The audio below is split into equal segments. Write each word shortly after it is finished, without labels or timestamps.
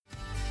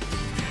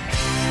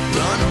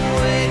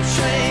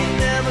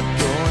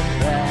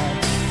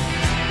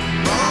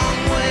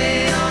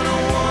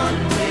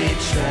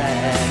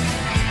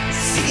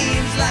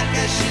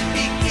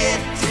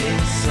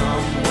train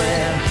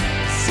somewhere.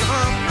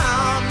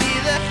 Somehow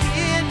neither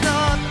here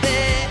nor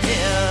there.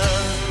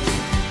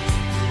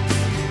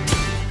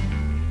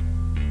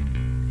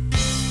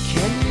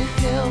 Can you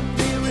help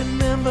me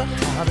remember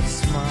how to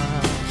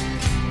smile?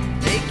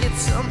 Make it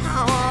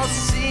somehow all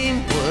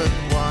seem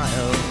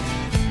worthwhile.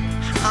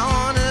 How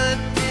on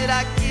earth did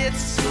I get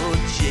so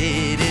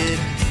jaded?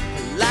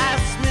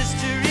 Life's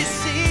mystery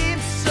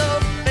seems so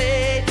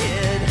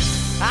faded.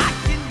 I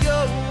can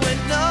go where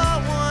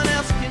no one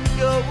else can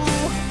go.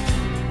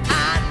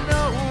 I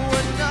know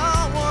what no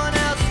one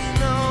else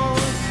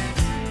knows.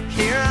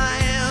 Here I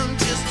am,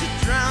 just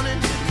a drowning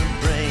in the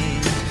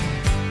rain,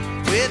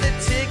 with a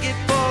ticket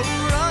for a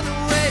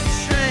runaway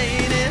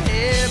train, and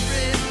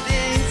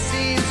everything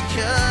seems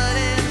cut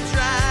and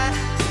dry.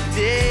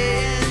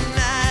 Day and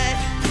night,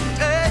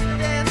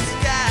 earth and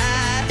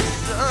sky.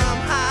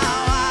 Somehow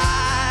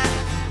I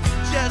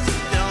just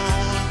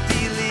don't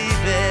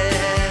believe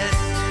it.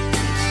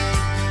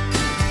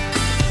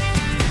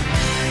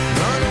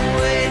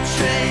 Runaway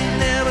train,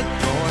 never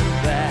going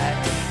back.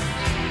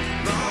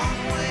 Wrong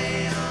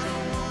way on a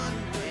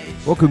one-way.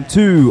 Welcome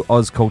to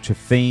Oz Culture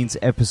Fiends,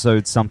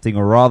 episode something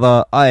or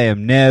other. I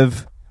am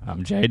Nev.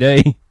 I'm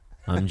JD.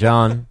 I'm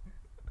John.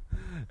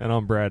 And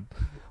I'm Brad.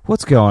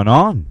 What's going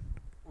on?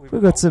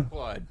 We've got some.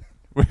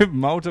 We've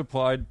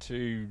multiplied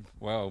to,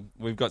 well,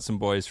 we've got some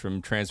boys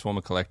from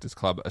Transformer Collectors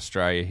Club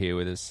Australia here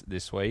with us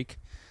this week.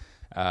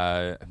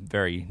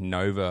 Very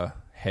Nova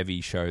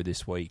heavy show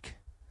this week.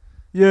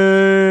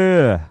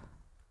 Yeah.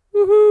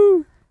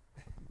 Woohoo.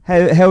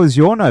 How was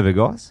your Nova,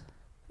 guys?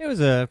 It was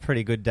a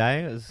pretty good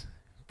day. It was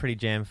pretty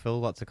jam full.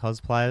 Lots of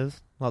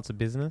cosplayers, lots of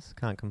business.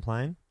 Can't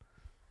complain.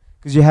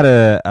 Because you had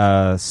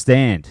a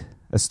stand,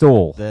 a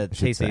stall. The I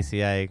should say.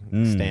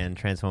 TCCA stand,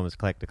 Transformers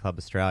Collector Club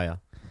Australia.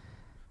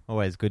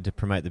 Always good to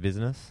promote the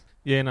business.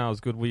 Yeah, no, it was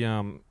good. We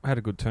had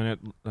a good turnout.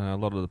 A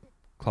lot of the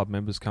club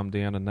members come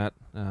down and that.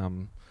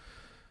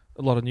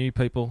 A lot of new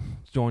people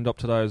joined up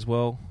today as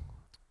well.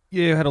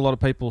 Yeah, had a lot of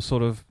people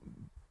sort of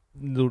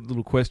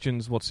little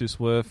questions. What's this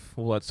worth?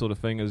 All that sort of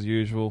thing as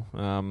usual.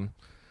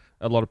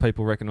 A lot of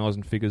people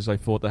recognising figures they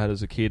thought they had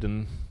as a kid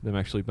and them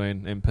actually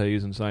being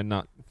MPs and saying,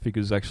 nah,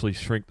 figures actually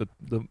shrink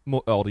the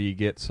more older you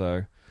get. So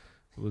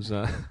it was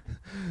it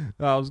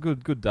was a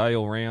good day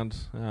all round.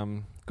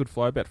 Good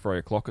flow. About 3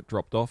 o'clock it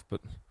dropped off, but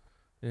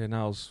yeah,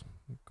 no, it was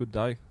a good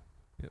day.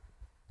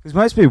 Because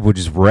most people were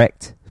just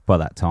wrecked by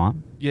that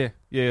time. Yeah.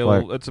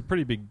 Well, it's a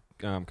pretty big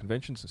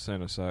convention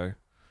centre, so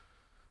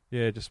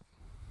yeah, just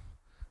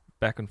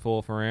back and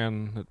forth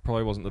around. It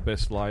probably wasn't the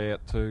best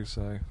layout too,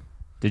 so.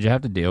 Did you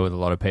have to deal with a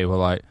lot of people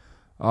like,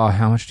 oh,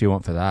 how much do you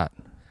want for that?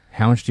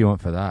 How much do you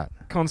want for that?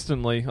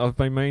 Constantly. I've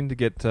been meaning to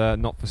get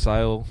not for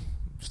sale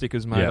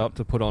stickers made Yeah. up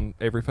to put on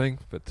everything,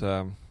 but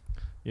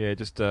yeah,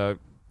 just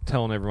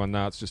telling everyone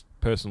now it's just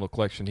personal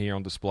collection here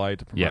on display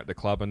to promote Yeah. the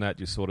club, and that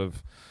just sort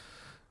of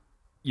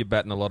you're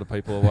batting a lot of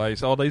people away.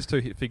 So, these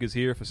two figures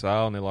here are for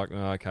sale, and they're like,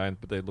 oh, okay,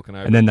 but they're looking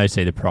over. And then they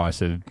see the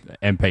price of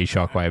MP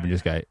Shockwave and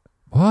just go,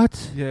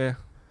 what? yeah.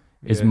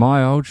 Is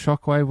my old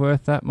Shockwave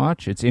worth that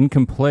much? It's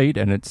incomplete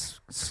and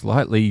it's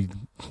slightly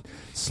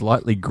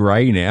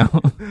grey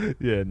now.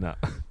 Yeah, no.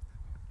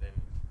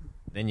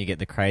 Then you get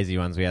the crazy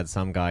ones. We had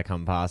some guy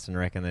come past and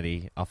reckon that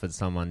he offered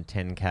someone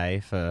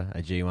 10k for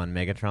a G1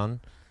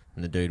 Megatron,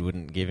 and the dude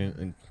wouldn't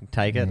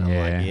take it. And I'm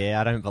like,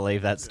 I don't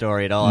believe that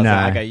story at all. I was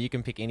like, okay, you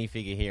can pick any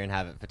figure here and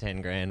have it for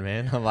 10 grand,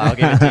 man. I'm like, I'll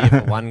give it to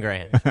you for 1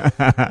 grand.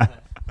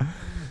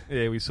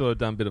 Yeah, we sort of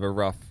done a bit of a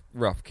rough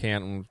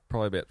count, and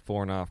probably about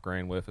 4.5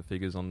 grand worth of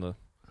figures on the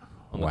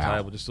Wow.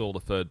 table, just all the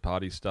third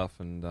party stuff,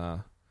 and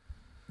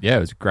Yeah, it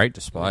was a great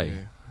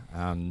display.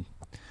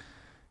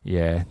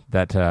 Yeah,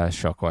 that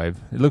Shockwave,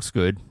 it looks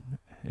good.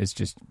 It's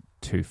just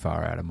too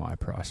far out of my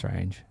price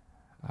range.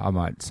 I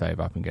might save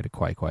up and get a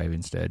Quakewave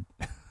instead.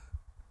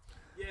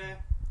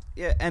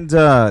 Yeah, and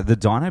the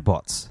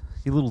Dinobots.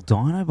 Your little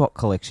Dinobot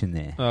collection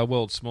there.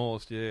 World's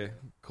Smallest, yeah.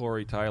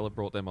 Corey Taylor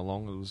brought them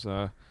along.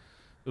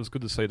 It was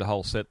good to see the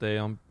whole set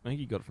there. I think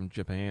he got it from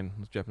Japan. It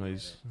was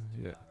Japanese.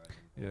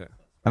 Yeah.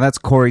 And that's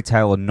Corey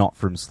Taylor, not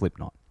from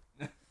Slipknot.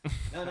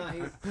 No,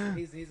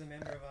 he's a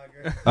member of our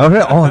group. Oh,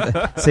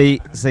 really?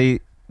 See,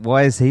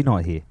 why is he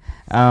not here?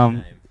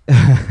 No,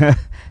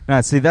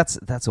 see,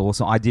 that's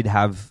awesome. I did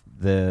have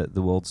the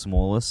world's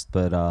smallest,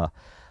 but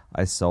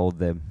I sold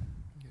them.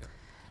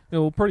 Yeah,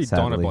 well, pretty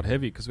Sadly. Dinobot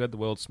heavy, because we had the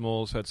World's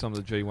Smallest, had some of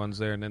the G1s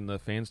there, and then the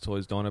Fans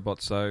Toys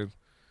Dinobots, so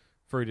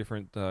 3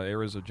 different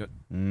eras of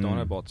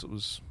Dinobots. It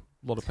was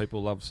a lot of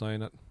people loved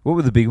seeing it. What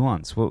were the big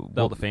ones? They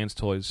were the Fans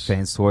Toys.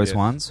 Fans Toys Yeah.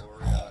 ones?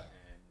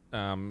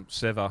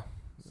 Sever,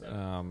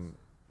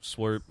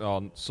 Swoop,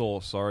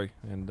 Source, sorry,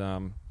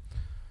 and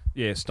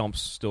yeah, Stomp's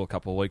still a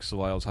couple of weeks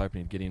away. I was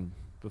hoping he'd get in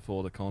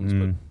before the cons,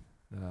 but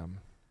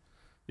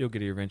he'll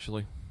get here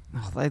eventually.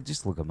 Oh, they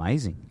just look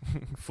amazing.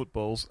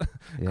 Footballs,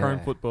 Yeah.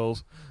 chrome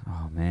footballs.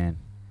 Oh, man.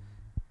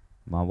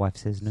 My wife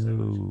says no.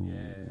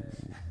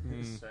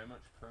 So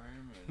much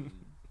chrome. And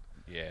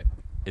yeah,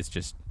 it's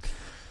just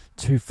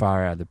too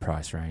far out of the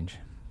price range.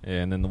 Yeah,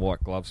 and then the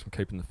white gloves from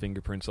keeping the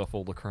fingerprints off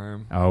all the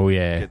chrome. Oh,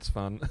 yeah. It's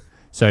fun.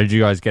 So did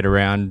you guys get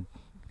around,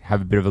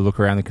 have a bit of a look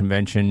around the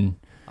convention?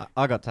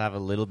 I got to have a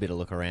little bit of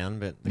look around,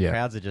 but the Yeah.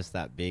 crowds are just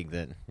that big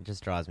that it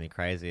just drives me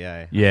crazy,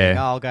 eh? Yeah. I think,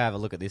 I'll go have a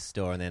look at this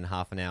store, and then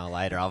half an hour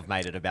later, I've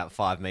made it about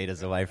 5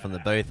 meters away from the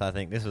booth. I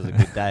think this was a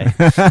good day.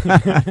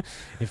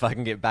 If I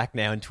can get back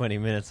now in 20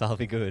 minutes, I'll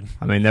be good.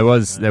 I mean, there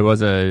was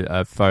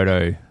a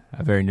photo,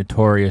 a very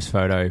notorious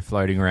photo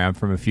floating around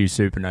from a few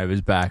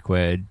Supernovas back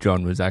where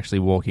John was actually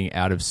walking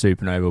out of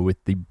Supernova with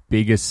the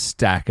biggest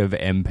stack of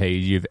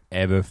MPs you've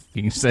ever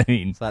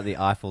seen. It's like the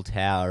Eiffel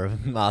Tower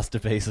of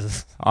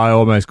masterpieces. I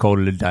almost called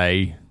it a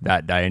day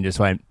that day and just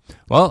went,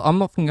 well, I'm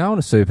not going to go on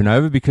a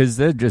Supernova because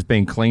they've just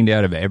been cleaned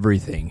out of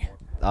everything.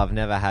 I've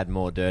never had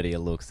more dirtier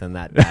looks than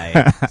that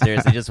day.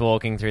 Seriously, just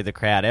walking through the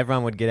crowd.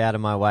 Everyone would get out of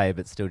my way,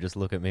 but still just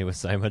look at me with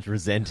so much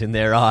resent in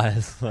their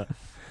eyes.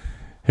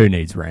 Who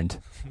needs rent?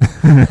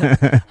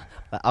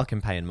 I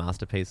can pay in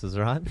masterpieces,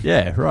 right?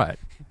 Yeah, right.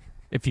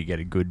 If you get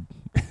a good,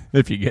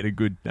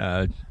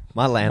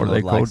 My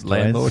landlord called? likes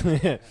Landlord? toys.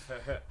 Hey,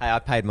 I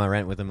paid my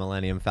rent with a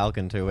Millennium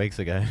Falcon 2 weeks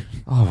ago.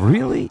 Oh,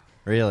 really?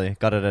 Really?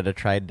 Got it at a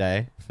trade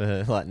day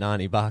for like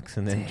 $90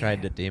 and then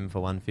traded it to him for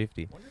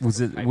 $150. Was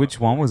it? Which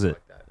one was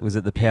it? Was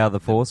it the Power of the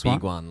Force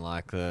Big one? one,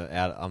 like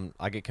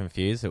I get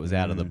confused. It was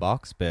out of the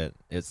box, but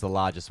it's the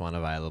largest one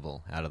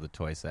available out of the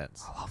toy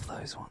sets. I love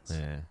those ones.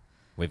 Yeah,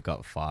 we've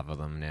got 5 of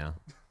them now.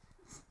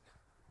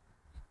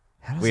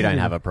 How does We that don't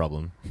even- have a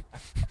problem.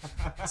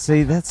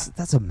 See,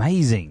 that's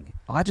amazing.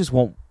 I just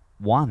want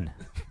one.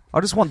 I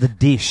just want the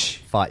dish.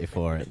 Fight you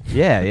for it.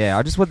 Yeah.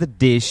 I just want the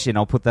dish, and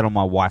I'll put that on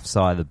my wife's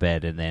side of the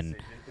bed, and then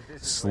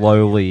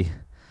slowly. This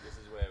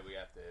is where we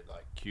have to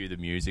like cue the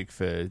music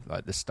for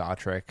like the Star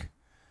Trek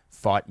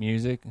fight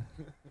music.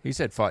 He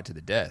said fight to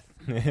the death.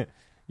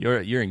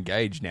 You're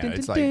engaged now.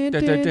 It's like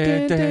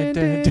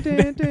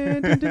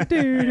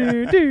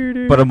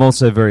But I'm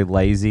also very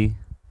lazy.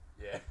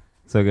 Yeah.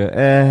 So I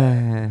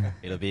go,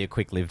 It'll be a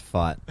quick-lived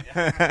fight.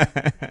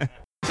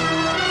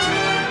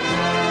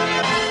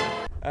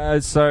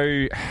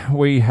 So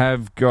we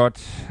have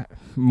got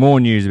more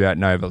news about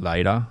Nova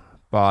later,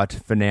 but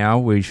for now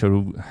we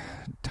should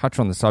touch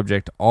on the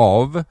subject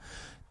of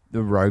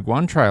the Rogue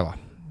One trailer.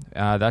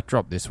 That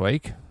dropped this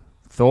week.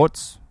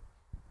 Thoughts?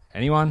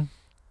 Anyone?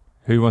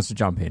 Who wants to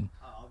jump in?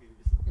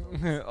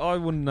 I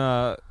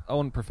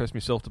wouldn't profess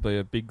myself to be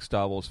a big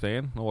Star Wars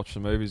fan. I watch the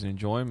movies and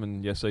enjoy them,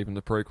 and yes, even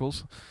the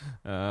prequels.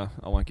 I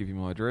won't give you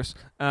my address.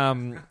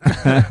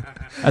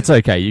 That's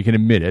okay. You can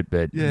admit it,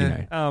 but you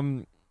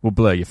know, we'll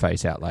blur your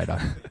face out later.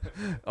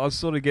 I was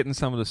sort of getting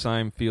some of the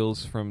same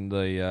feels from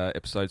the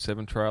Episode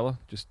 7 trailer,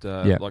 just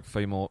like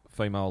female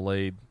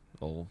lead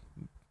or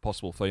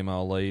possible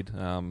female lead.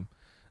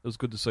 It was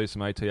good to see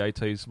some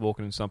AT-ATs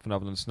walking in something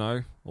other than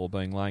snow or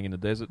being laying in the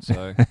desert.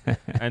 So,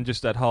 and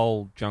just that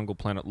whole Jungle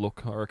Planet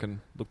look, I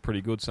reckon, looked pretty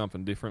good.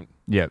 Something different.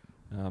 Yep.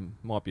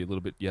 Might be a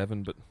little bit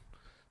Yavin, but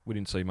we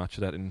didn't see much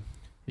of that in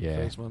the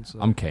first one. So.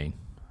 I'm keen.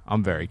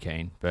 I'm very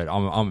keen, but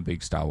I'm a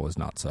big Star Wars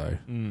nut. So.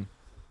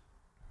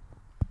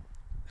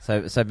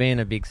 So being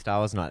a big Star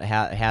Wars nut,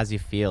 how's you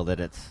feel that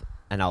it's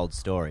an old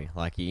story?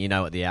 Like you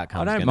know what the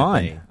outcome's I going don't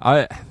to be.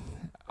 mind.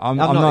 I'm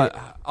not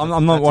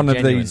that's one a of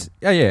genuine these.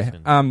 Yeah.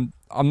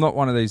 I'm not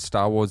one of these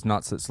Star Wars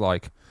nuts that's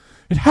like,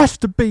 it has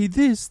to be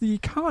this. You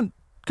can't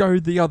go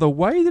the other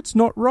way. That's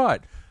not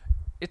right.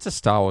 It's a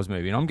Star Wars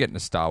movie, and I'm getting a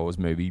Star Wars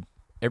movie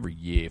every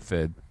year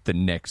for the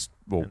next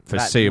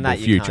foreseeable that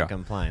you future. Can't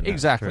complain. That's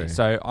Exactly. true.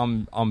 So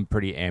I'm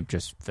pretty amped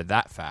just for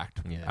that fact.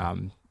 Yeah.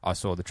 I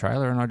saw the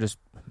trailer and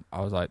I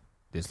was like,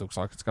 this looks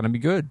like it's going to be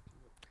good.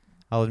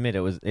 I'll admit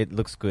it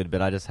looks good,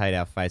 but I just hate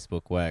how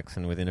Facebook works,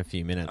 and within a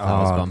few minutes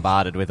I was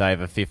bombarded with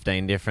over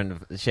 15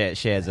 different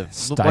shares of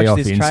Stay watch off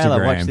this trailer,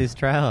 Instagram. watch this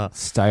trailer.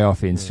 Stay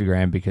off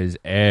Instagram because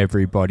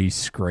everybody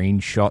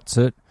screenshots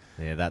it.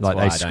 Yeah, that's Like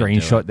why they I don't do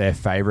screenshot it. their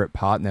favourite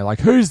part and they're like,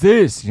 who's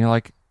this? And you're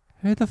like,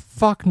 who the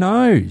fuck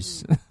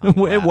knows? I'm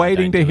We're glad I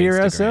waiting don't to do hear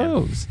Instagram.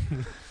 ourselves.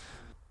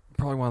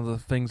 Probably one of the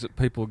things that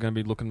people are going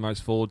to be looking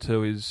most forward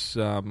to is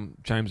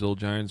James Earl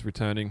Jones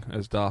returning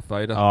as Darth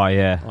Vader. oh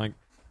yeah. Like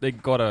they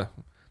gotta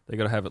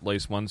have at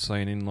least one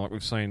scene in. Like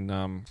we've seen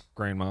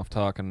Grand Moff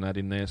Tarkin and that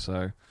in there.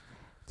 So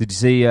Did you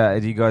see?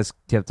 Have you guys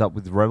kept up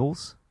with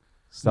Rebels?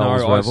 Star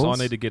Wars Rebels?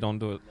 I need to get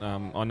onto it.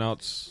 I know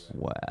it's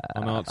Wow.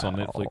 on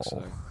Netflix.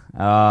 So.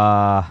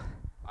 I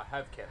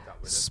have kept up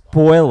with it.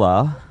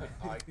 Spoiler.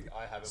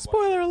 I haven't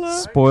Spoiler alert!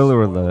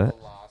 Spoiler alert.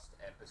 the last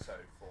episode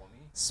for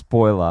me.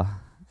 Spoiler.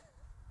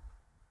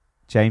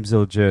 James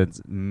Earl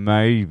Jones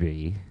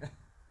maybe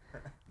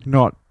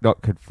not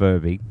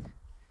confirming.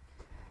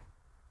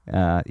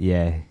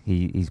 Yeah,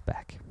 he's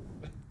back.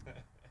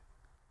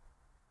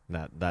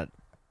 That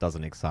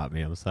doesn't excite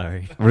me. I'm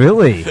sorry.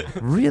 Really?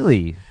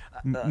 Really?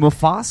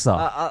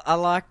 Mufasa. I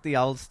like the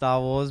old Star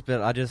Wars,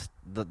 but I just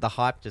the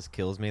hype just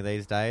kills me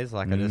these days.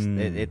 Like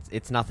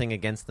it's nothing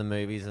against the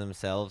movies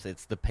themselves.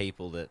 It's the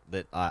people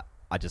that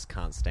I just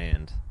can't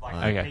stand.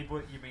 Okay.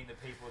 people, you mean the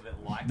people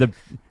that like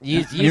You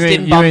You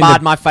didn't mean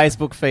bombard my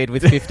Facebook feed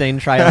with 15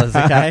 trailers,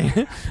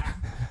 okay?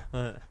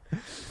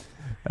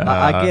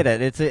 I get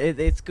it.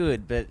 It's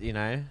good, but you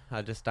know,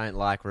 I just don't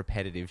like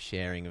repetitive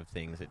sharing of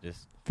things. It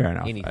just Fair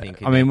enough. anything.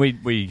 I mean,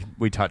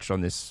 we touched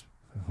on this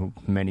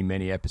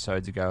many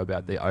episodes ago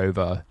about the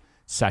over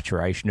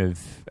saturation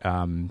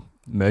of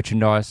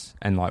merchandise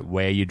and like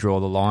where you draw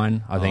the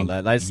line. I think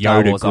those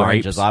Star Yoda Wars grapes.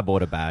 oranges. I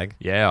bought a bag.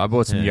 Yeah, I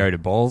bought some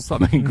Yoda balls. I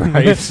mean,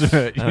 grapes.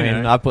 I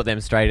mean, I put them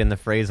straight in the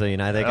freezer. You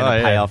know, they're going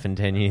to pay off in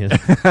 10 years.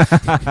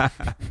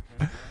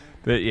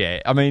 But yeah,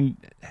 I mean,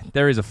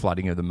 there is a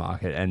flooding of the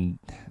market, and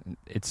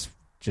it's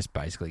just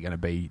basically going to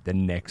be the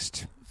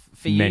next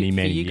many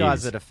for you years.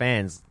 guys that are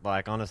fans,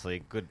 like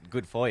honestly,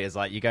 good for you. It's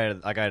like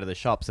I go to the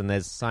shops and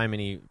there's so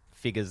many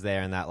figures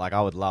there and that. Like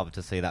I would love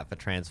to see that for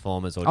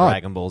Transformers or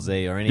Dragon Ball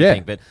Z or anything.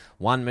 Yeah. But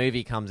one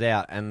movie comes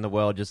out and the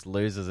world just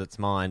loses its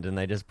mind and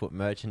they just put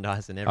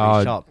merchandise in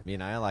every shop. You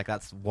know, like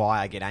that's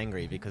why I get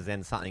angry, because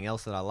then something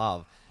else that I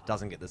love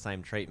doesn't get the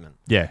same treatment.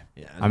 Yeah.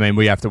 I mean,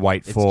 we have to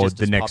wait It's for just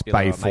the as next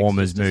popular, it makes Bayformers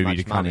just as movie much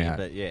to come money, out.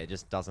 But yeah, it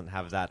just doesn't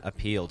have that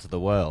appeal to the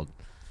world.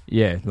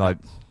 Yeah, like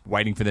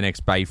waiting for the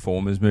next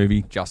Bayformers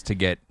movie just to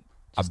get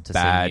Just to a see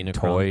bad Unicron.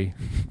 toy.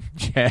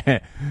 Yeah,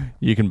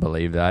 you can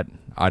believe that.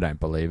 I don't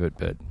believe it,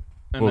 but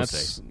And we'll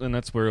that's see. and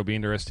that's where it'll be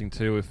interesting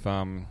too if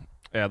Out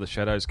of the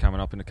Shadows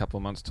coming up in a couple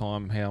of months'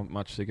 time, how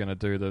much they're going to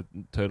do the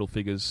turtle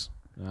figures,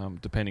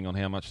 depending on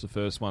how much the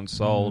first one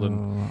sold.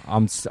 And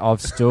I've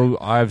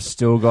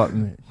still got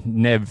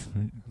Nev.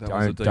 That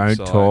was a deep Don't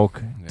sigh.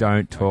 talk. Yeah,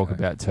 Don't talk okay.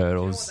 about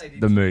Turtles, Do you know what they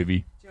did the to- movie.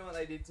 Do you know what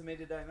they did to me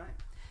today, mate?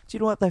 Do you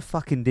know what they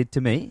fucking did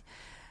to me?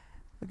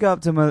 I go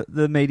up to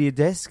the media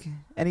desk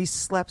and he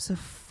slaps a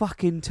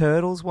fucking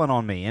Turtles one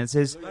on me and it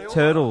says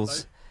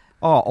Turtles.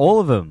 Oh,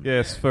 all of them.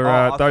 yes, for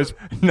I those.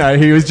 No,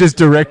 he was just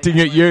directing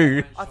at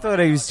you. I thought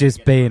he was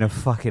just being a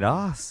fucking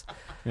ass.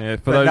 Yeah,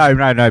 for But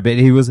those. no. But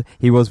he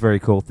was very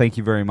cool. Thank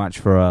you very much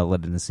for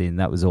letting us in.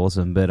 That was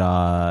awesome. But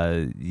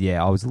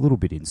yeah, I was a little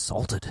bit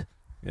insulted.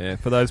 Yeah,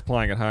 for those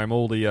playing at home,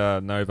 all the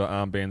Nova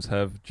armbands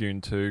have June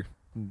 2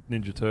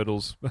 Ninja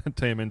Turtles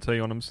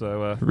TMNT on them.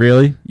 So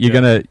Really? You're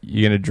Yeah.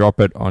 gonna drop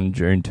it on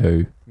June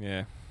 2?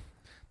 yeah,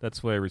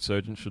 that's where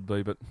Resurgence should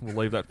be. But we'll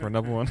leave that for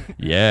another one.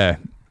 Yeah,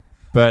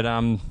 but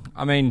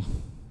I mean,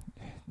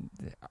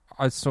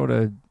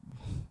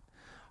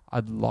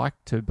 I'd like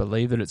to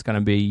believe that it's going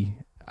to be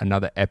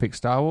another epic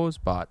Star Wars,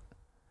 but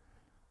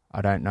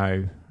I don't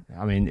know.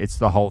 I mean, it's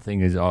the whole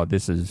thing is,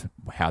 this is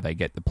how they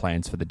get the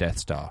plans for the Death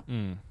Star.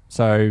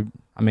 So,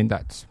 I mean,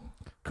 that's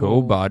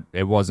cool, but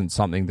it wasn't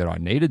something that I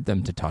needed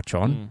them to touch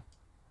on.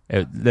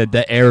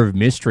 The air of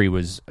mystery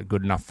was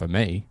good enough for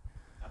me.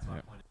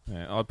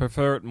 Yeah, I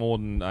prefer it more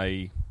than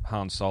a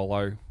Han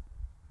Solo.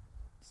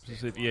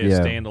 Yeah.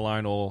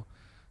 Standalone or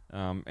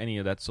any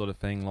of that sort of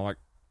thing. Like,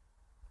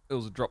 it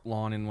was a drop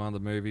line in one of the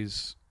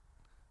movies.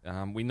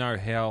 We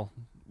know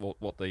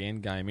what the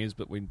end game is,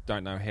 but we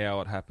don't know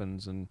how it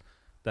happens and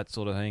that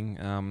sort of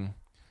thing.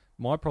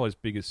 My probably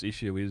biggest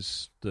issue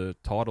is the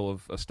title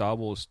of a Star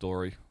Wars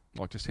story,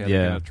 like just how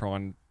they're going to try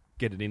and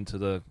get it into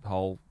the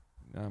whole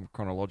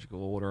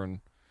chronological order. And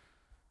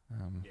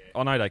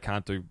I know they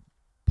can't do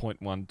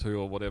 0.12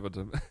 or whatever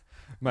to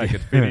make it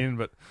fit in,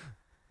 but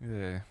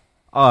yeah.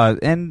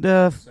 And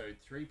So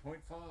 3.5.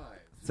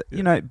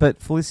 you know, but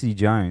Felicity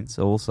Jones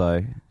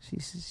also,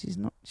 she's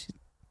not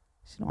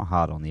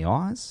hard on the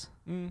eyes.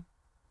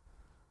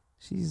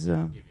 She's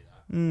Yeah,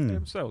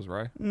 so was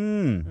Ray.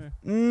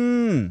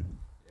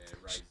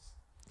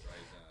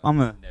 I'm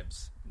a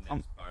Neb's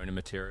boner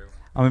material.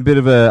 I'm a bit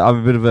of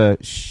a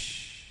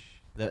shh.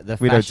 The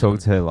We don't fashion- talk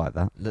to her like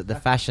that. The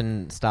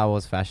fashion, Star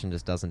Wars fashion,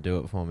 just doesn't do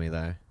it for me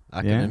though.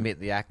 I can admit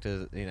the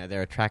actors,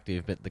 they're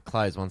attractive, but the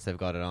clothes once they've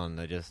got it on,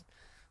 they just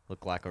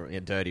look like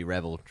a dirty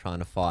rebel trying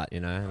to fight,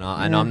 and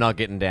I'm not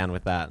getting down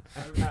with that.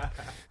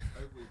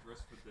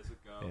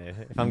 Yeah,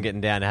 if I'm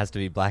getting down, it has to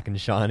be black and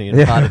shiny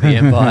and part of the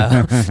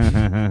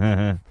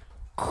Empire.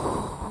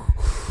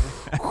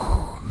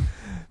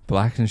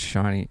 Black and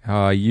shiny.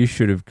 Oh, you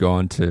should have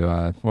gone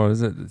to what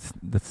was it?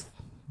 The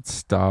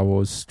Star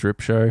Wars strip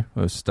show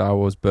or Star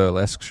Wars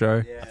burlesque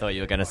show? I thought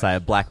you were going to say a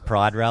Black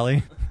Pride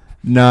rally.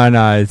 No,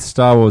 it's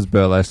Star Wars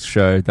burlesque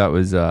show. That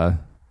was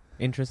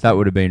Interesting. that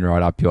would have been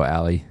right up your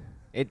alley.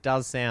 It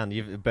does sound.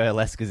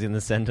 Burlesque is in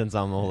the sentence.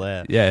 I'm all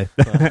there. Yeah.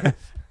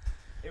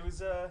 It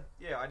was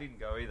I didn't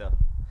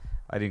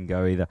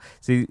go either.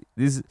 See,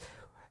 this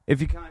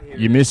if you can't hear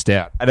You missed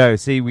out. I know.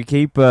 See, we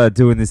keep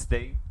doing this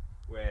thing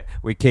where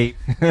we keep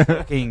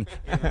talking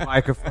in the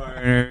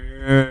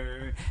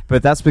microphone,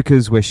 but that's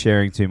because we're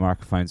sharing two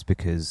microphones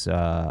because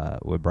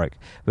we're broke.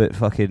 But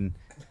fucking,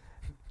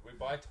 We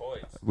buy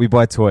toys. we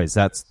buy toys.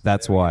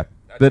 That's why.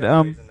 But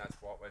That's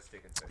what we're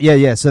sticking to.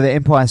 yeah. So the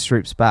Empire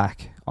Stripes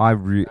back.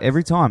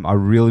 Every time I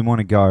really want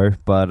to go,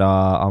 but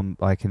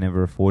I can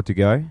never afford to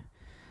go,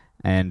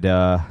 and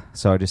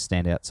so I just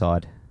stand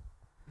outside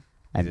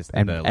and Just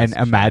and, burlesque and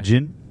show.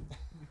 imagine.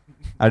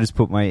 I just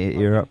put my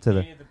ear up to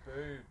the.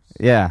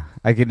 Yeah,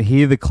 I can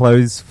hear the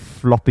clothes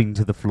flopping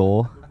to the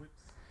floor.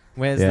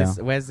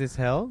 Where's this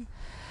held?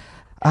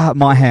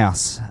 My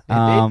house.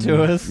 It did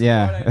to us.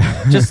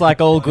 Yeah. Just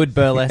like all good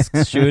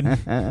burlesques should.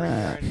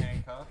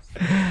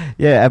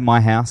 Yeah, at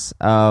my house.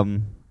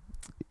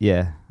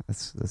 Yeah,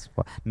 that's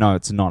fine. No,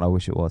 it's not. I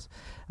wish it was.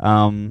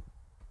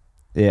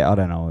 Yeah, I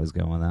don't know where I was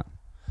going with that.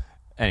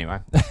 Anyway,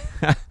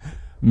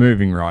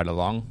 moving right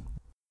along.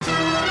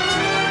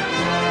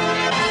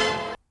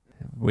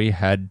 We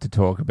had to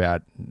talk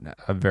about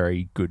a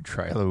very good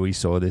trailer we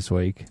saw this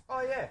week.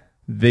 Oh, yeah.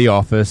 The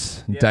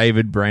Office. Yep.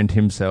 David Brent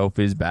himself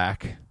is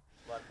back.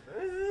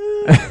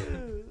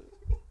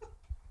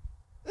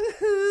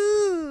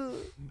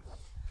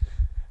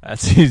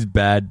 That's his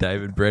bad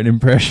David Brent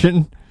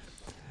impression.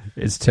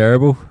 It's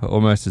terrible.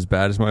 Almost as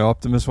bad as my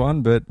Optimus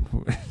one, but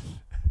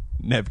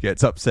Nev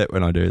gets upset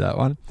when I do that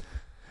one.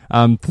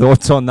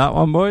 Thoughts on that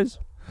one, boys?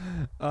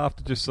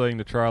 After just seeing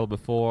the trailer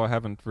before, I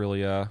haven't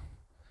really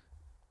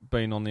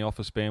been on the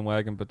Office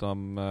bandwagon, but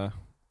I'm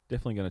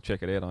definitely going to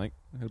check it out, I think.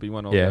 It'll be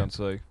one I'll go and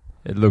see.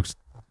 It looks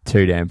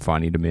too damn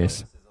funny to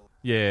miss.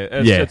 Yeah,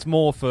 it's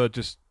more for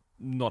just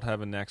not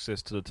having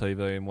access to the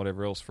TV and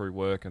whatever else through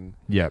work and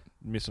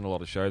missing a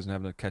lot of shows and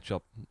having to catch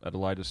up at a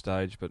later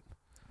stage. But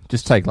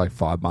just take like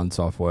 5 months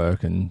off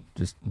work and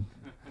just...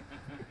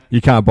 You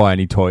can't buy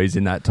any toys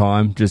in that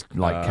time. Just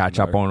like catch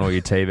up on all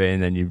your TV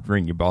and then you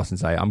ring your boss and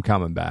say, I'm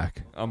coming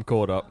back. I'm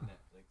caught up.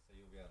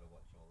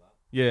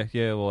 Yeah,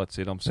 well that's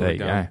it. I'm sort of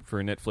going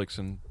through Netflix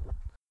and...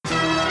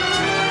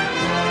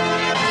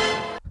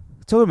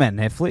 Talking about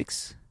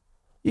Netflix,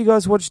 you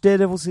guys watched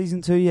Daredevil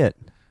Season 2 yet?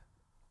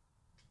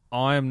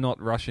 I am not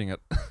rushing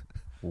it.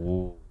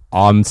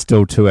 I'm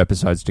still 2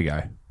 episodes to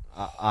go.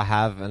 I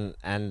have,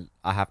 and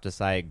I have to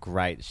say,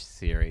 great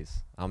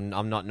series. I'm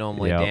not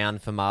normally down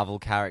for Marvel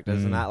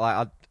characters and that.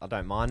 Like I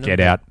don't mind them. Get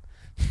out.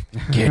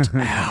 Get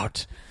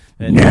out.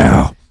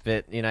 Now.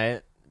 But you know,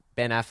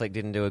 Ben Affleck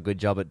didn't do a good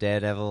job at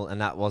Daredevil,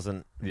 and that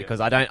wasn't because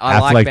I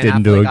Affleck like Ben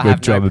didn't Affleck. do a I good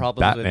have job no at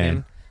problems with Batman.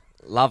 him.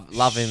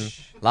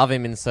 Love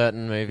him in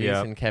certain movies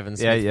in Kevin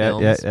Smith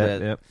films.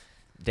 But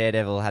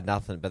Daredevil had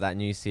nothing but that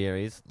new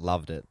series.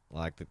 Loved it.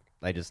 Like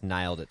they just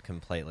nailed it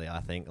completely.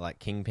 I think like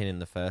Kingpin in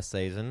the first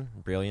season,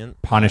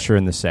 brilliant. Punisher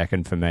in the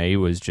second for me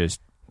was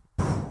just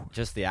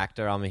the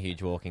actor. I'm a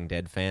huge Walking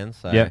Dead fan,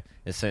 so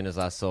as soon as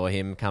I saw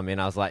him come in,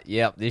 I was like,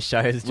 "Yep, this show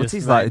is just." What's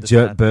his like?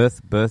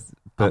 Birth.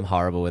 I'm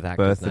horrible with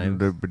actors'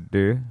 names.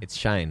 It's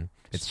Shane.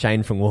 It's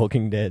Shane from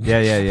Walking Dead.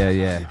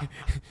 Yeah.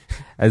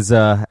 As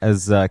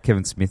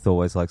Kevin Smith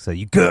always likes to say,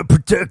 you gotta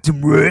protect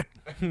him, Rick.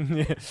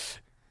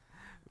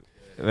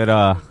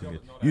 But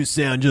you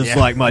sound just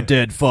like my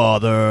dead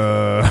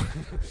father.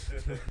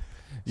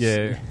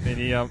 Yeah, and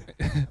he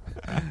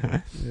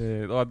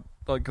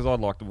because I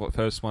liked the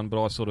first one,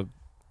 but I sort of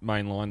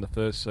mainlined the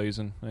first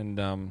season, and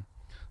I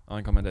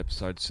think I'm at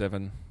episode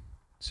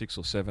 6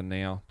 or 7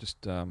 now.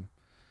 Just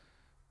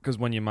because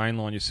when you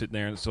mainline, you're sitting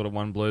there and it's sort of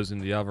one blurs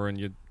into the other, and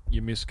you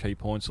miss key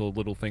points or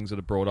little things that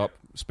are brought up,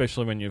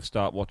 especially when you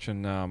start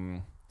watching.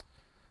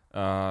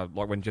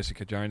 Like when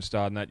Jessica Jones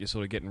starred in that, you're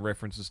sort of getting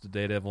references to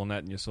Daredevil and that,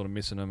 and you're sort of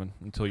missing them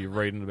until you're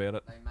reading about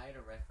it. They made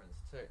a reference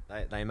too.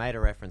 They made a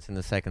reference in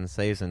the second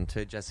season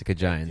to Jessica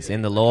Jones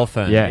in the law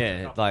firm.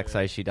 Yeah. Like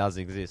so she does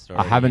exist.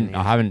 I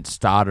haven't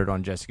started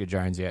on Jessica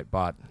Jones yet,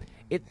 but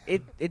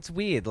it's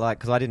weird, like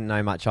because I didn't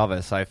know much of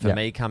her, so for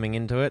me coming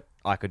into it,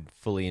 I could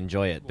fully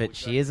enjoy it. But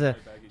she is a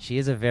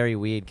very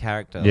weird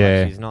character. Yeah,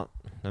 like, she's not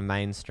a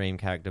mainstream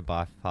character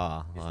by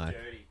far. Like,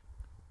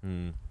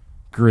 dirty.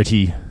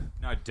 Gritty.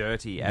 No,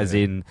 dirty, as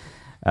in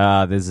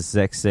there's a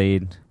sex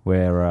scene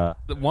where...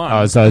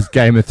 so it's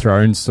Game of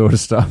Thrones sort of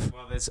stuff.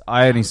 Well,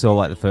 I only saw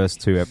like the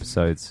first 2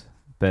 episodes,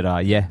 but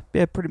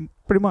pretty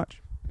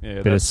much.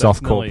 Yeah, bit of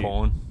softcore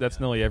porn. That's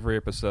nearly every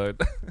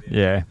episode.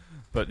 Yeah.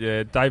 But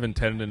yeah, David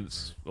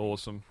Tennant's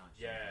awesome.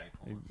 Yeah.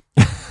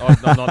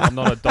 I'm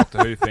not a Doctor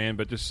Who fan,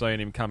 but just seeing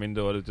him come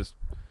into it is just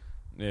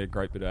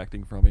great bit of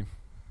acting from him.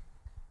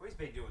 Well, he's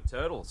been doing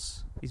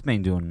Turtles. He's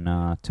been doing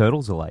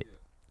Turtles of late.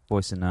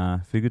 Voicing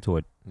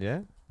Fugatoid. Yeah?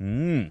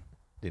 Didn't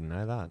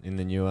know that. In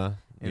the newer...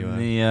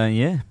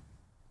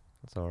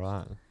 That's all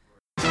right.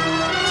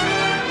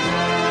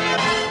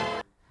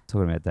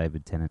 Talking about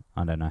David Tennant,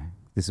 I don't know.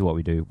 This is what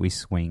we do. We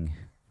swing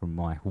from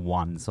my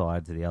one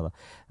side to the other.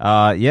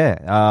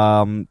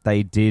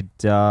 They did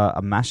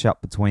a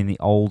mashup between the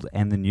old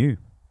and the new.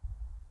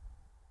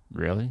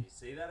 Really? Did you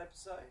see that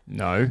episode?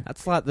 No.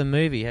 That's like the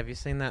movie. Have you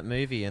seen that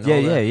movie? And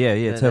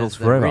Turtles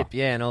Forever.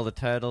 And all the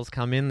turtles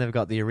come in. They've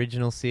got the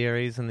original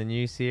series and the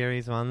new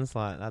series ones.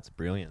 Like, that's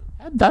brilliant.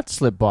 How'd that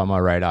slip by my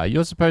radar?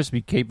 You're supposed to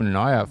be keeping an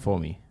eye out for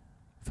me.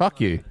 Fuck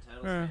you.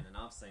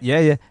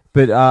 Yeah.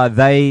 But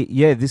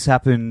this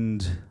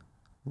happened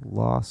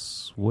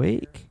last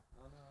week.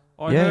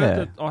 I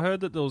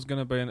heard that there was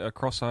going to be a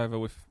crossover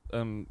with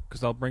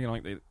because they'll bring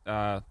like the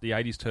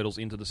 80s Turtles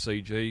into the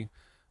CG,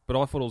 but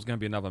I thought it was going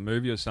to be another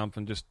movie or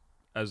something, just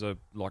as a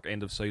like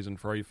end of season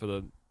 3 for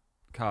the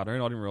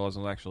cartoon. I didn't realize it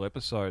was an actual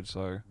episode.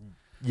 So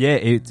yeah,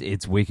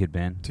 it's wicked,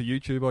 man. To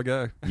YouTube I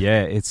go.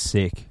 Yeah, it's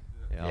sick.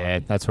 Yeah,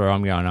 that's where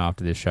I'm going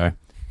after this show.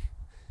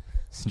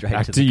 Straight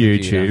back to to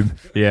YouTube.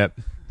 Yep.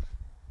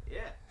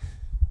 Yeah.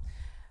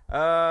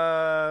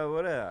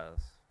 What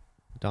else?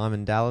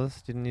 Diamond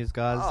Dallas, didn't you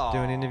guys do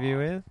an interview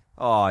with?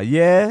 Oh,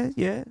 yeah,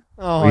 yeah.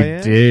 Oh, we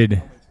yeah.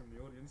 did.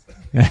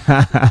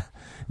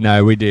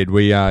 No, we did.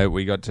 We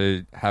got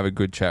to have a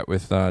good chat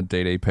with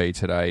DDP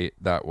today.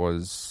 That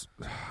was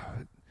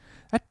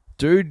that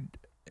dude.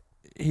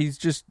 He's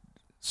just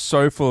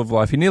so full of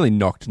life. He nearly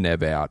knocked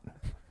Nev out.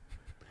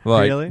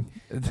 Really?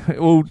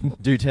 Well,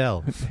 Do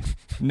tell.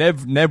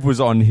 Nev was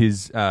on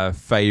his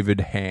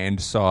favoured hand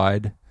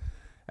side,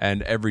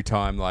 and every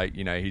time, like,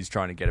 you know, he's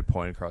trying to get a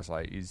point across,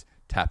 like, he's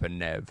tapping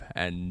Nev,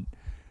 and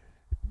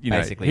you know,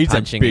 Basically he's a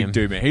punching big him.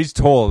 dude, man. He's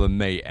taller than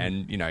me,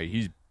 and you know,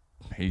 he's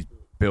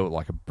built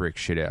like a brick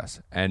shithouse.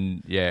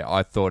 And yeah,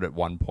 I thought at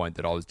one point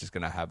that I was just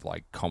gonna have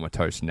like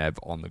comatose Nev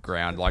on the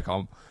ground, like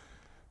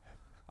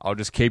I'll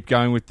just keep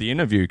going with the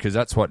interview because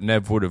that's what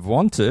Nev would have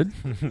wanted.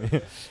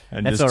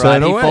 And That's just all right.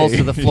 turn He away. falls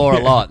to the floor a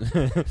lot.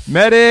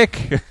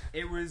 Medic.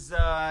 It was,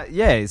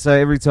 yeah. So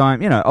every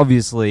time, you know,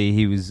 obviously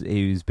he was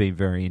being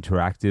very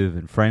interactive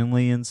and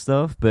friendly and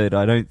stuff, but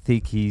I don't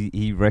think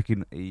he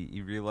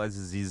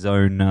realizes his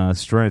own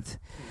strength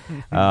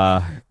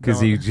because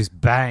he would just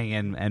bang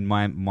and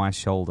my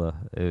shoulder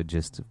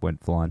just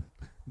went flying.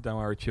 Don't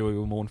worry, Chewie,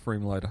 we'll mourn for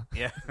him later.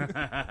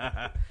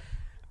 Yeah.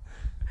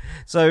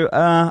 So,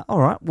 all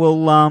right.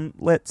 Well,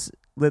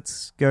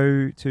 let's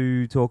go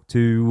to talk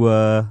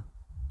to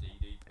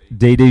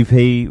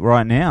DDP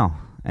right now,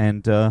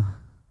 and well,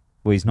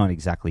 he's not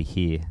exactly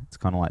here. It's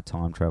kind of like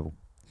time travel.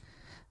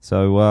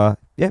 So,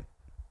 yep.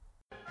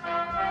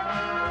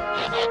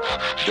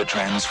 The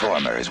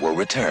Transformers will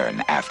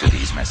return after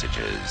these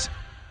messages.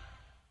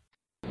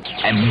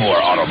 And more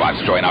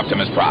Autobots join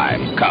Optimus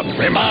Prime. Cup.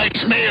 Reminds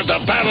me of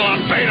the battle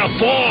on Beta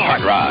 4. Hot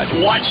Rod.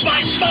 Watch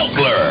my smoke.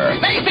 Blur.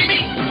 Now you see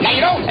me. Now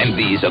you don't. And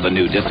these are the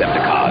new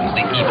Decepticons,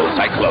 the evil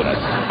Cyclonus.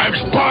 I'm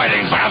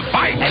spoiling for a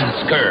fight. And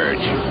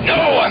Scourge.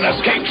 No one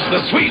escapes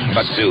the sweet.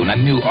 But soon a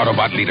new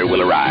Autobot leader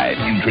will arrive,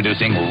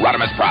 introducing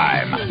Rodimus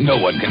Prime. No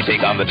one can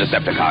take on the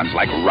Decepticons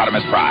like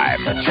Rodimus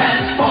Prime.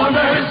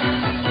 Transformers.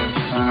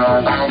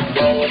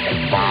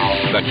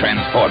 The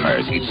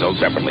Transformers, each sold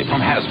separately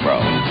from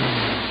Hasbro.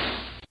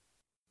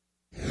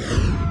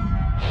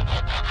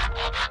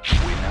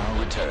 We now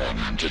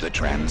return to the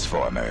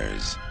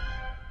Transformers.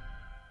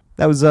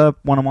 That was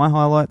one of my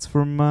highlights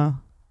from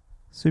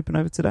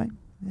Supernova today.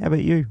 How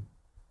about you?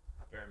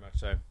 Very much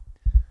so.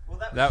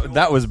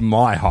 That was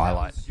my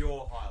highlight.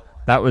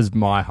 That was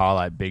my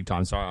highlight, big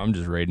time. Sorry, I'm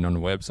just reading on the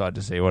website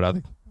to see what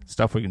other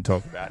stuff we can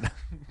talk about.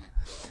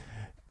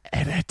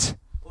 Edit.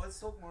 Well, let's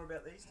talk more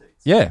about these two.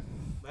 Yeah.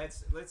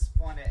 Let's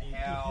find out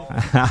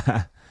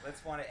how. Let's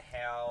find out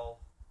how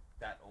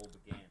that all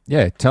began.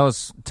 Yeah, tell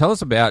us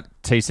about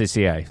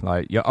TCCA.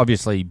 Like, you're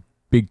obviously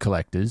big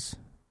collectors.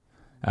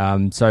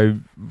 So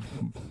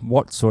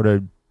what sort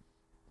of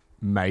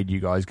made you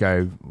guys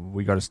go,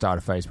 we got to start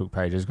a Facebook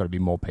page, there's got to be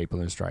more people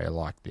in Australia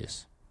like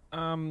this?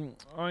 I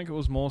think it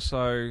was more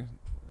so,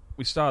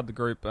 we started the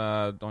group,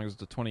 I think it was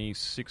the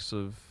 26th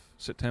of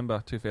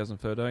September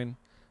 2013.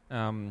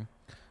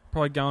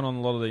 Probably going on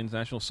a lot of the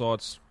international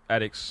sites,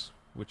 Addicts,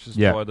 which is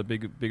probably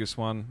the biggest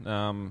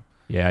one.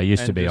 Yeah, I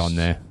used to be on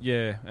there.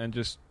 Yeah, and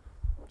just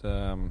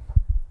the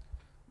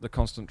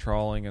constant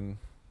trolling and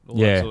all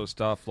that sort of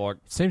stuff. Like,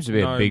 seems to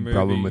be a big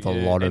problem with a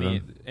lot of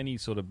them. Any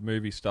sort of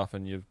movie stuff,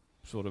 and you've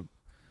sort of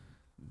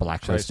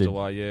Blacklisted. chased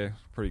away,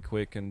 pretty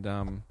quick.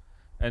 And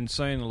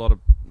seeing a lot of,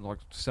 like,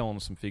 selling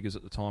some figures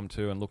at the time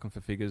too, and looking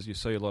for figures, you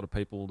see a lot of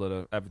people that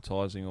are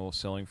advertising or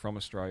selling from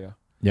Australia.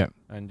 Yeah.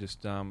 And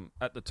just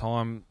at the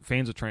time,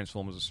 Fans of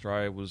Transformers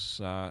Australia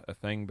was a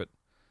thing, but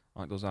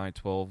like there was only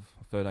 12,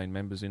 13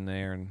 members in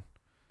there, and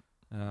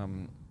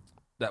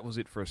that was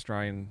it for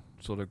Australian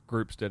sort of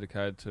groups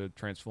dedicated to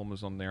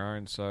Transformers on their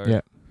own.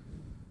 So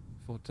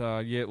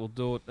thought, we'll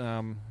do it.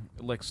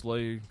 Lex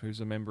Lee, who's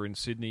a member in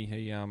Sydney,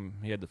 he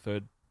had the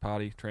third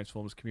party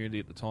Transformers community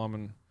at the time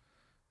and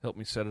helped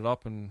me set it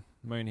up, and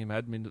me and him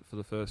adminned it for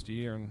the first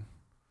year, and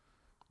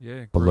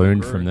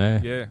ballooned from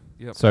there. Yeah,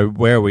 yep. So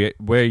where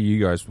are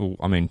you guys? Well,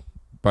 I mean,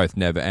 both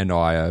Nev and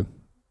I are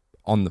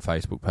on the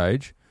Facebook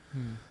page.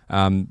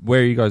 Where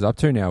are you guys up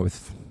to now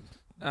with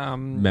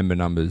member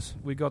numbers?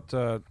 We got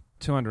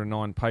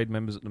 209 paid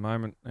members at the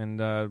moment, and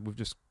we've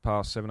just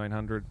passed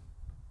 1,700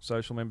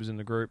 social members in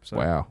the group. So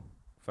wow.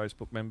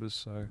 Facebook members.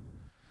 So,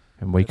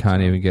 and we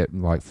can't even get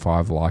like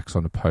 5 likes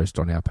on a post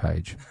on our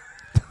page.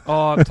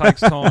 Oh, it takes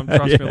time.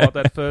 Trust me, like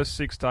that first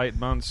 6 to 8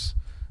 months,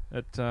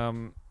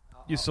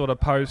 you sort of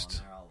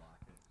post.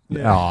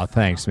 Oh,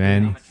 thanks,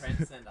 man.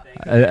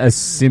 A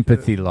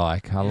sympathy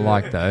like. I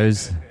like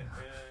those.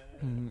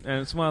 And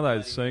it's one of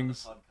those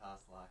things.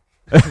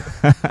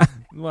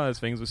 One of those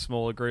things with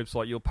smaller groups,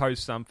 like you'll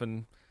post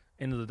something,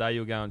 end of the day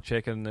you'll go and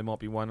check it, and there might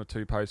be 1 or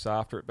 2 posts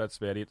after it. That's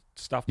about it.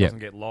 Stuff doesn't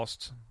get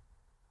lost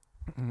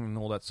and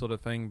all that sort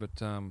of thing.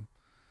 But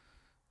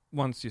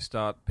once you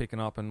start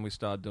picking up and we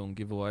start doing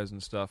giveaways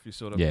and stuff, you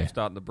sort of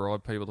starting to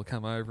bribe people to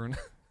come over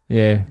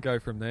and go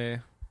from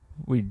there.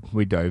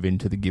 We dove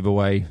into the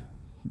giveaway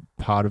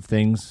part of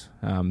things.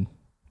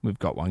 We've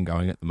got one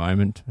going at the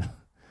moment.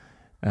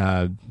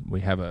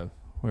 We have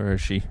where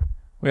is she?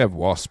 We have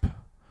Wasp.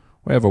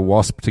 We have a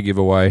Wasp to give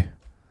away.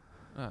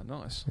 Oh,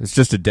 nice. It's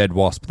just a dead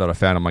wasp that I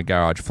found on my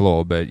garage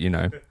floor, but, you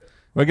know,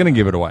 we're going to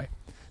give it away.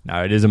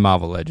 No, it is a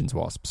Marvel Legends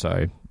wasp,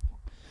 so...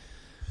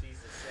 She's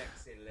a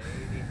sexy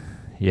lady.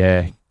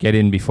 Yeah, get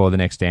in before the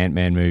next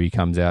Ant-Man movie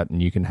comes out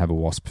and you can have a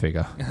wasp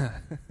figure.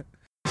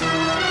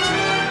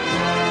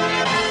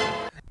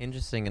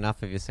 Interesting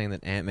enough, have you seen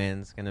that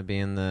Ant-Man's going to be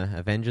in the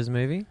Avengers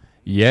movie?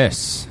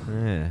 Yes.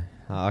 Yeah.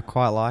 I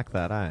quite like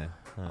that, eh?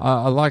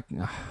 I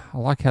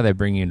like how they're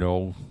bringing it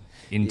all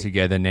in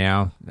together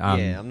now.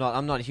 Yeah,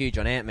 I'm not huge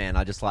on Ant-Man.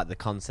 I just like the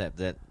concept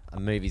that a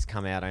movie's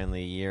come out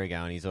only a year ago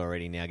and he's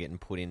already now getting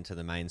put into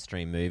the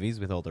mainstream movies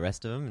with all the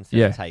rest of them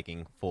instead of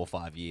taking 4 or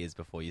 5 years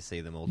before you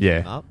see them all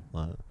team up.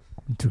 Like,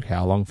 it took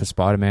how long for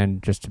Spider-Man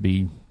just to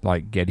be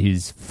get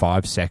his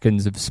 5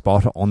 seconds of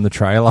spot on the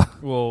trailer?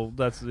 Well,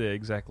 that's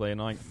exactly.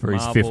 And for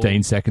his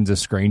 15 seconds of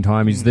screen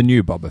time, he's the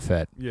new Boba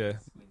Fett. Yeah.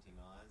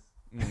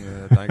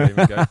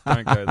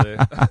 Don't go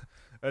there.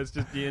 It's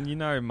just, and you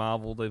know,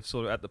 Marvel, they've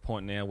sort of at the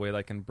point now where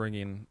they can bring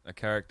in a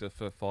character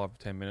for 5 to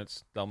 10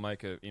 minutes. They'll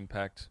make an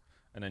impact,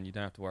 and then you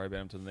don't have to worry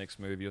about him to the next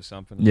movie or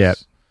something. Yeah.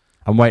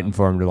 I'm waiting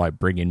for him to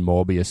bring in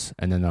Morbius,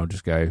 and then they'll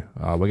just go,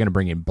 we're going to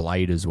bring in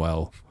Blade as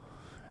well.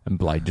 And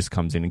Blade just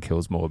comes in and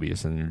kills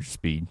Morbius, and it'll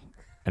just be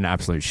an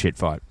absolute shit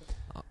fight.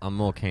 I'm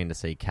more keen to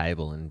see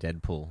Cable and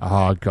Deadpool.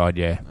 Oh, God,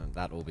 yeah.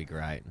 That will be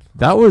great.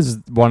 That was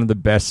one of the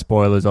best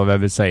spoilers I've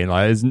ever seen.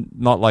 It's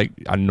not like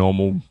a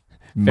normal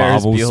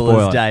Marvel Ferris Bueller's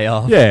spoiler. Day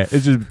Off. Yeah,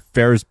 it's just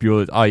Ferris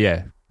Bueller. Oh,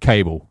 yeah,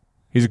 Cable.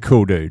 He's a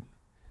cool dude.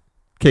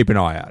 Keep an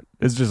eye out.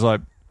 It's just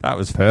that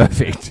was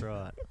perfect.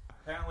 Right.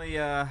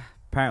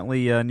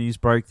 Apparently, news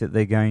broke that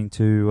they're going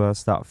to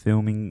start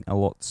filming a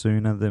lot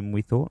sooner than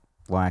we thought.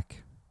 For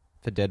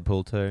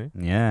Deadpool 2.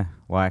 Yeah,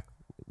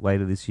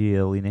 later this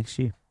year, early next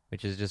year.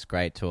 Which is just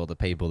great to all the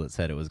people that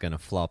said it was going to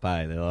flop,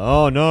 eh? They're like,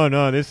 oh,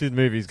 no, this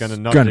movie's going to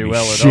not do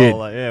well at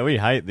all. Yeah, we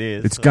hate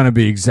this. It's going to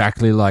be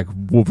exactly like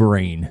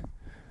Wolverine.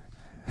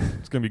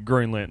 It's going to be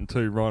Green Lantern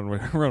 2. Ryan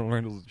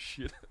Reynolds is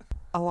shit.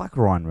 I like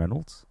Ryan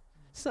Reynolds.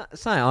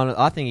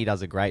 I think he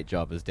does a great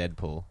job as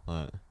Deadpool.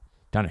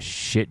 Done a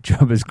shit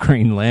job as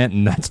Green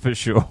Lantern, that's for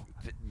sure.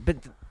 But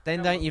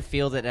then don't you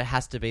feel that it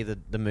has to be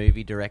the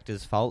movie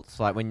director's fault? It's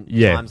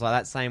times like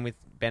that. Same with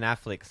Ben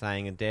Affleck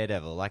saying a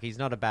Daredevil. He's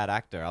not a bad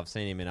actor. I've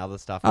seen him in other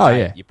stuff. Oh,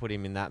 yeah. You put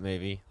him in that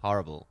movie,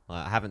 horrible.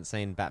 I haven't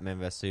seen Batman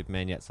vs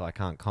Superman yet, so I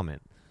can't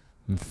comment.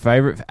 My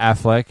favourite for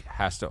Affleck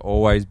has to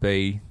always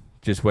be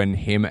just when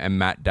him and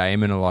Matt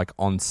Damon are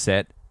on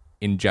set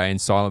in Jay and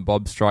Silent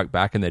Bob Strike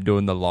Back and they're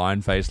doing the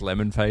lion face,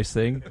 lemon face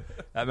thing.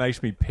 That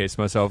makes me piss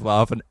myself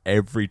laughing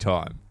every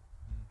time.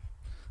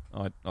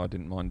 I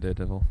didn't mind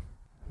Daredevil.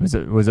 Was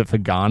it for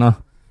Garner?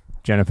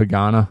 Jennifer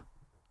Garner?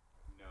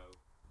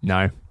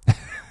 No.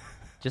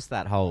 Just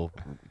that whole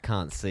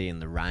can't see in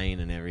the rain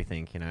and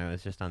everything,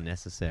 it's just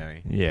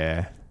unnecessary.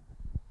 Yeah.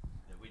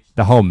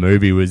 The whole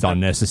movie was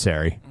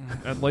unnecessary.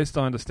 At least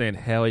I understand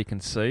how he can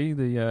see.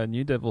 The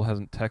New Devil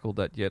hasn't tackled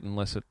that yet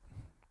unless it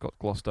got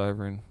glossed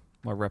over in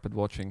my rapid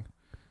watching.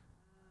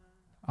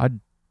 I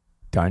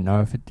don't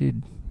know if it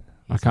did.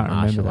 He's I can't a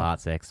martial remember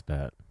arts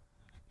expert.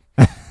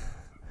 I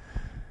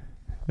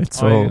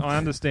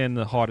understand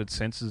the heightened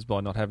senses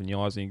by not having the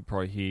eyes, and you can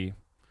probably hear,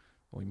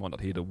 well, you might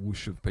not hear the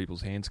whoosh of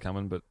people's hands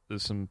coming, but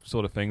there's some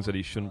sort of things that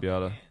he shouldn't be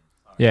able to...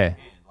 Yeah.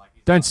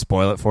 Don't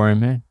spoil it for him,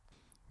 man.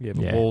 Yeah,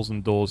 but walls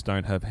and doors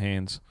don't have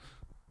hands.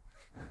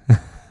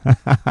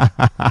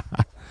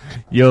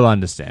 You'll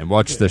understand.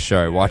 Watch the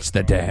show. Watch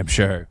the damn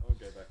show.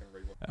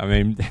 I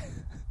mean,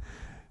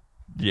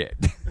 yeah.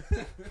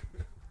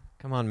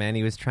 Come on, man.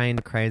 He was trained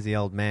a crazy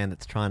old man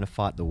that's trying to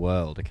fight the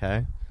world,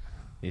 okay?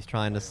 He's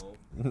trying to...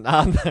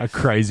 A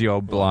crazy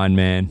old blind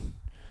man.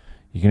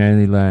 You can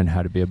only learn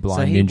how to be a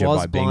blind ninja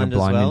by being a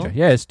blind ninja.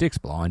 Yeah, Stick's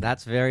blind.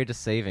 That's very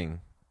deceiving.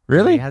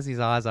 Really? He has his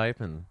eyes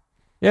open.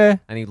 Yeah.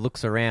 And he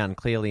looks around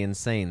clearly in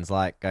scenes,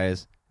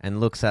 goes and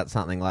looks at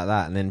something like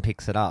that and then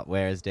picks it up,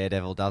 whereas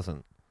Daredevil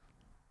doesn't.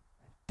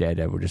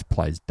 Daredevil just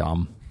plays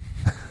dumb.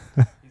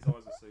 His eyes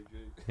are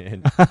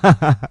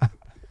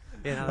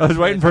CG. I was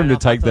waiting for him to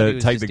take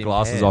the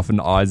glasses off and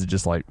the eyes are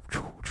just like...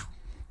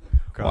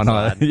 One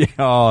eye.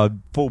 Yeah,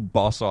 full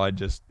boss eye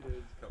just...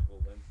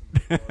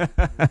 You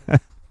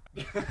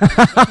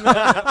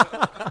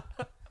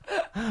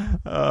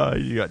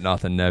got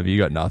nothing, Nev. You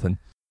got nothing.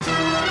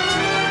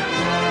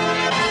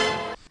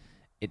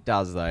 It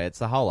does, though.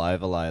 It's a whole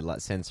overload,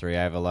 sensory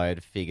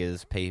overload,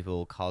 figures,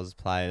 people,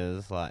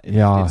 cosplayers.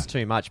 It's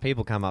too much.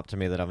 People come up to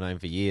me that I've known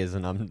for years,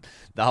 and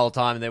the whole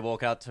time they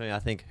walk up to me, I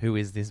think, who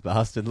is this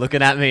bastard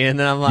looking at me? And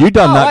then I'm like,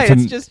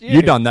 it's just you.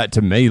 You done that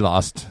to me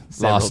last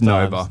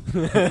Nova.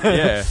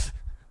 Yeah.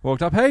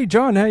 Walked up, hey,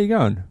 John, how you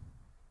going?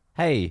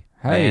 Hey.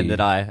 Man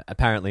that I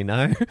apparently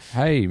know.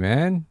 Hey,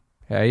 man.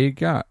 How you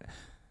going?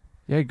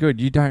 Yeah,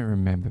 good. You don't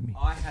remember me.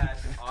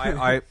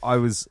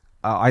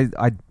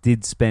 I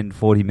did spend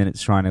 40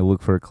 minutes trying to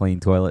look for a clean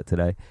toilet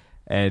today,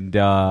 and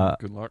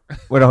good luck.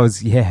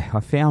 I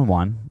found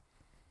one.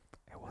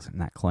 It wasn't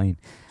that clean,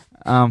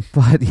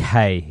 but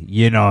hey,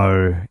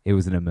 it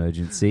was an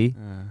emergency.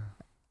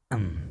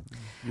 Yeah,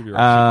 it was a real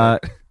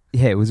shit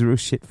it was a real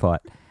shit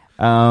fight.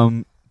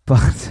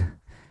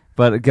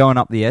 But going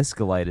up the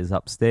escalators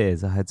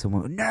upstairs, I had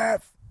someone,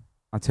 Nerf!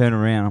 I turn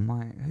around, I'm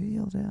like, who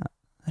yelled out?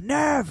 A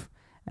Nerf!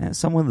 And it's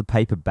someone with a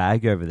paper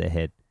bag over their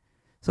head.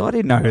 So I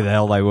didn't know who the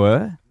hell they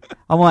were.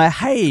 I'm like,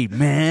 hey,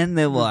 man.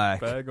 They're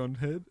like... Bag on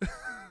head.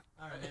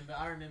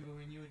 I remember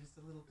when you were just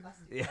a little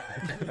plastic.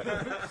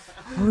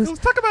 Yeah. It was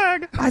tuck a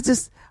bag.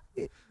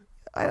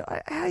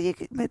 How you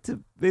meant to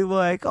be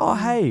like, oh,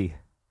 hey,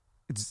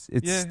 it's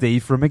Yeah.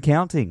 Steve from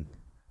accounting.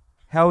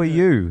 How are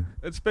you?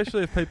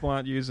 Especially if people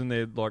aren't using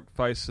their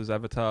face as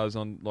avatars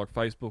on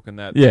Facebook and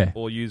that, Yeah.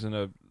 or using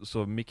a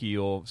sort of Mickey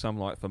or something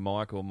like for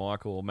Mike or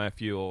Michael or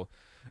Matthew or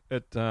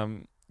it.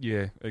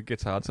 It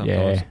gets hard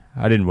sometimes. Yeah,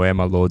 I didn't wear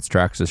my Lord's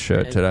Traxxas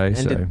shirt today, And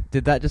so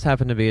did that just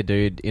happen to be a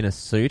dude in a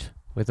suit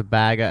with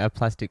a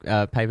plastic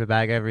paper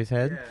bag over his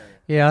head?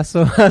 Yeah, I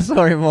saw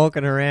him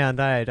walking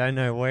around. I don't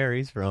know where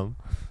he's from.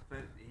 But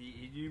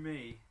he knew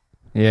me.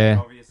 yeah.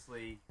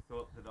 Obviously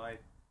thought that I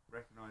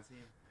recognised him.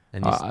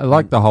 And I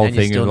like the whole and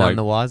you're thing still of none like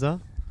the wiser.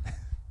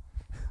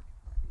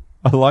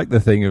 I like the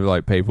thing of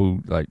like people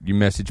like you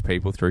message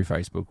people through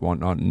Facebook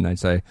whatnot and they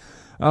say,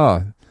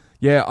 oh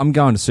yeah, I'm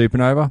going to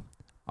Supernova,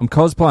 I'm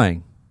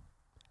cosplaying,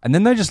 and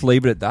then they just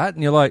leave it at that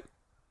and you're like,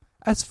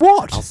 as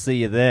what? I'll see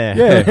you there.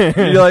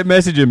 Yeah, you like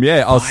message them.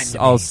 Yeah, Find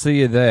I'll me. see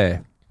you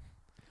there.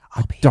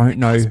 I don't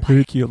know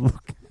who you're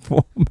looking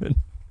for, man.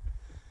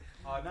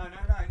 Oh, no.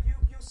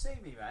 You'll see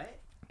me, mate.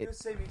 You'll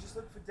see me. Just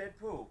look for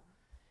Deadpool.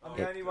 I'm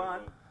the only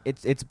one.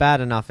 It's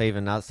bad enough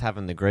even us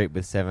having the group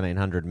with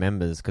 1,700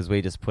 members because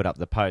we just put up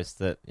the post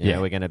that you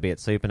know, we're going to be at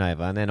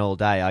Supernova, and then all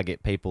day I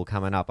get people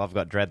coming up. I've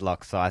got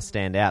dreadlocks, so I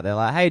stand out. They're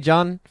like, "Hey,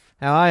 John,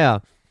 how are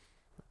you?"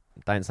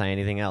 Don't say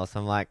anything else.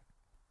 I'm like,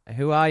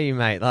 "Who are you,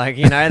 mate?" Like,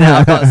 you know,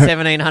 I've got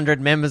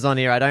 1,700 members on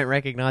here. I don't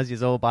recognise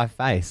you all by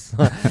face,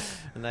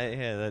 and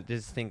they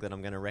just think that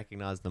I'm going to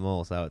recognise them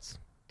all. So it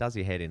does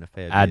your head in a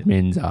fair bit.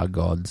 Admins are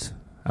gods,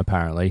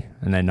 apparently,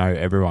 and they know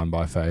everyone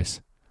by face.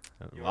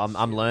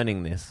 I'm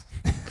learning this.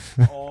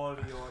 All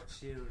your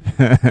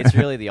children. It's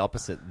really the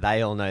opposite.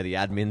 They all know the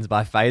admins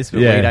by face, but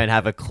Yeah. we don't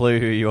have a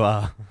clue who you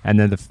are. And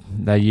then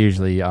they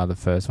usually are the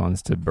first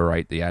ones to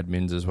berate the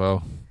admins as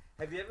well.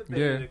 Have you ever been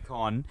at a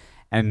con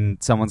and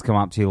someone's come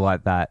up to you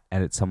like that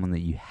and it's someone that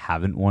you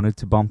haven't wanted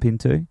to bump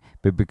into,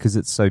 but because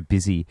it's so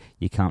busy,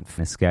 you can't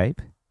escape?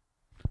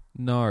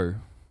 No,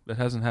 it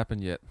hasn't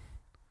happened yet.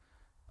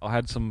 I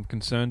had some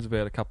concerns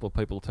about a couple of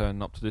people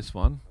turning up to this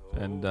one,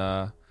 and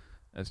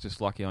it's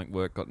just lucky I think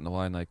work got in the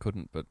way and they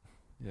couldn't. But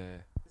yeah,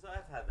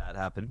 I've had that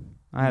happen.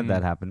 I had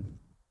that happen.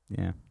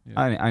 Yeah.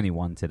 Yeah. Only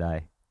one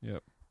today.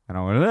 Yep. And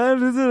I went,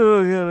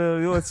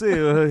 let's see.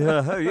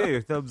 Yeah,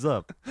 thumbs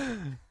up.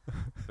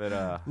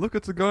 But Look,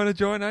 it's a guy in a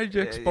giant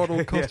Ajax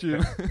bottle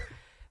costume.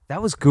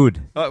 that was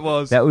good. It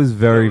was. That was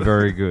very,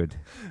 very good.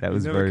 That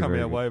was never very, come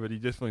very our good. way, but he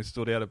definitely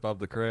stood out above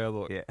the crowd.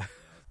 Like, Yeah.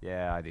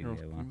 Yeah, I didn't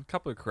there get were one. a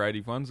couple of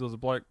creative ones. There was a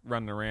bloke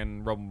running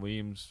around, Robin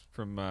Williams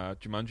from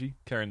Jumanji,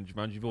 carrying the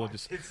Jumanji ball,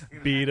 just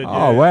bearded.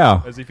 Oh,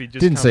 wow. As if he just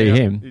Didn't come see out,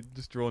 him. He'd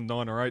just drawn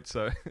 9 or 8.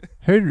 So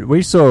Who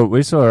we saw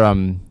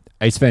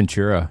Ace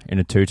Ventura in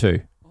a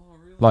tutu.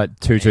 Like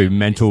tutu Damn,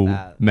 mental missed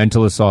that.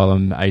 mental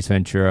asylum Ace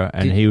Ventura,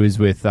 and Did- he was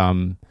with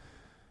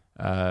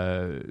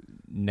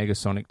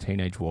Negasonic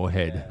Teenage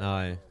Warhead.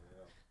 No.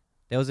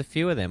 There was a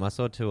few of them. I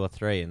saw 2 or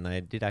 3, and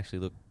they did actually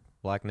look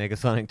like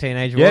Negasonic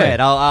Teenage Yeah. Warhead.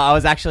 I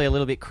was actually a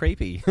little bit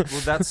creepy. Well,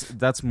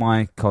 that's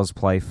my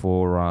cosplay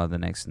for the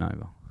next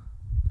Nova.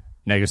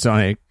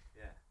 Negasonic.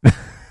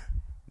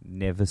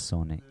 Never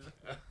Sonic.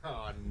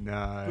 Oh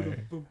no!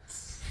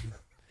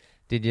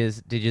 Did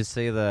you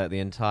see the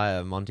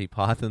entire Monty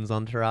Python's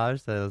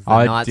entourage? There was the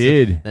I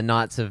did. the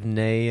Knights of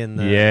Knee and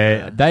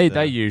the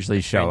They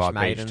usually show French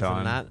up each Maidens time.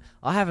 and that.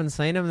 I haven't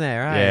seen them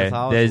there. Eh? Yeah, So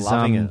I was there's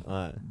loving it.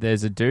 Like,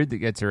 there's a dude that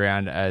gets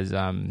around as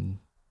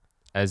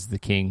the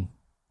king,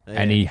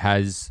 and yeah. he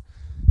has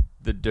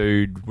the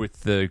dude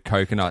with the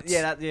coconuts.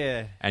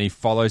 yeah. And he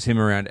follows him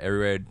around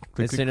everywhere.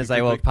 Click, As click, soon as click,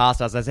 they click, walked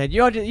past us, I said,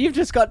 "You've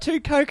just got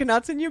 2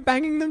 coconuts and you're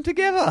banging them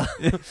together."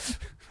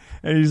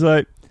 And he's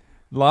like,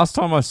 last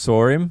time I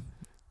saw him,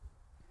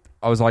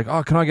 I was like,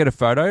 oh, can I get a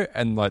photo?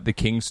 And like the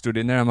king stood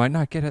in there. I'm like,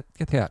 no, get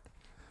out.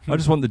 I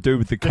just want the dude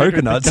with the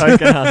coconuts.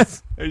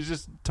 Coconuts. He's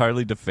just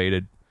totally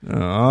defeated.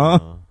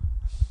 Oh,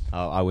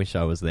 I wish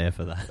I was there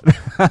for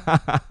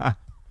that.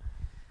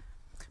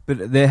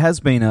 But there has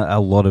been a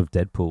lot of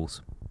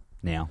Deadpools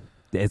now.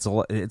 It's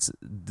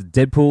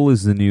Deadpool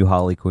is the new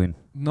Harley Quinn.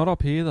 not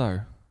up here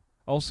though.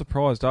 I was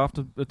surprised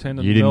after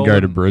attending. You didn't Melbourne. go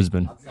to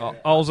Brisbane.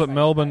 I was at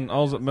Melbourne.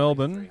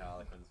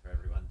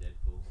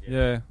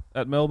 Yeah,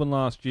 at Melbourne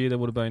last year, there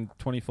would have been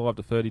 25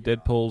 to 30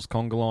 Deadpools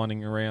conga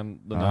lining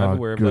around the Nova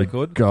wherever they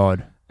could.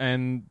 God.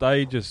 And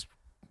they just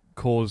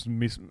caused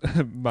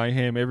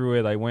mayhem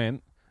everywhere they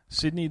went.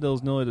 Sydney, there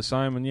was nearly the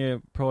same, and yeah,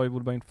 probably would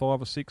have been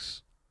 5 or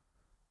 6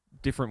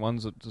 different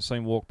ones that just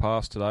seen walk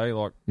past today.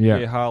 Like,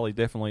 Yeah. Harley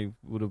definitely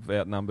would have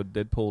outnumbered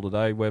Deadpool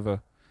today.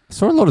 Whether I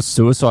saw a lot of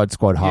Suicide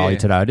Squad Harley Yeah.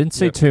 today. I didn't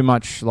see Yep. too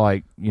much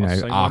like, I've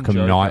seen one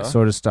Arkham Knight Joker.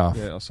 sort of stuff.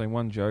 yeah, I've seen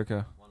one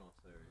Joker.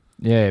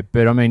 Yeah,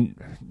 but I mean,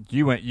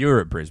 you were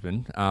at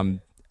Brisbane,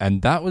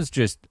 and that was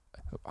just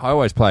I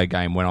always play a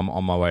game when I'm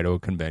on my way to a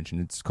convention.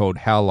 It's called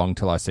How Long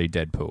Till I See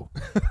Deadpool.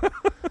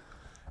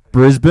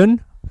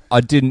 Brisbane,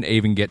 I didn't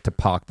even get to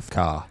park the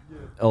car.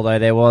 Although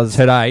there was...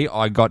 Today,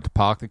 I got to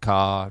park the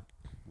car,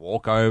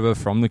 walk over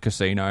from the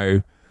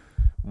casino,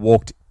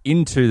 walked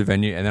into the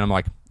venue, and then I'm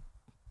like,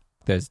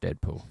 there's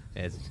Deadpool.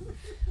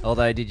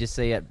 Although, did you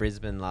see at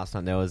Brisbane last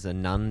time there was a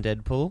nun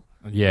Deadpool?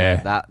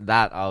 Yeah.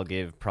 That I'll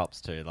give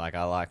props to. Like,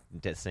 I like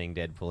seeing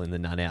Deadpool in the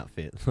nun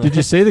outfit. Did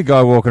you see the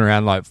guy walking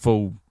around like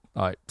full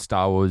like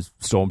Star Wars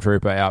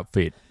Stormtrooper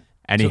outfit?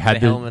 And he had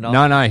the helmet off?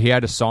 No, he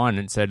had a sign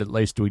that said, "At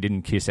least we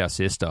didn't kiss our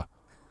sister."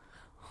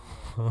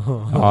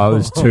 Oh, it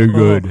was too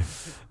good.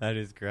 That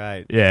is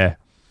great. Yeah.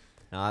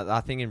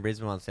 I think in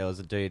Brisbane once there was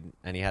a dude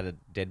and he had a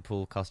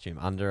Deadpool costume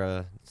under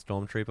a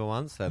Stormtrooper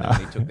once. So then when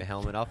he took the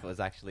helmet off, it was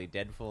actually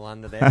Deadpool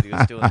under there. But he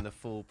was still in the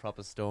full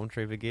proper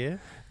Stormtrooper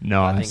gear.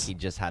 Nice. I think he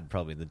just had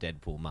probably the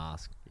Deadpool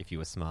mask if you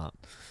were smart.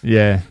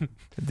 Yeah.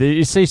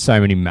 You see so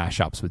many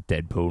mashups with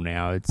Deadpool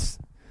now.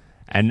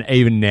 And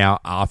even now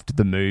after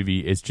the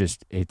movie,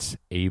 it's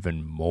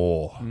even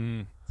more.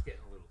 It's getting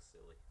a little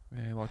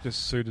silly. Yeah, like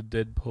just suited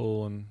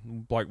Deadpool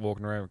and Blake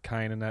walking around with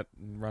Kane and that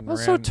and running I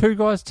around. saw two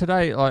guys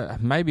today, like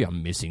maybe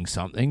I'm missing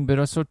something, but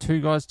I saw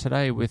two guys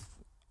today with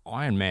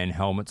Iron Man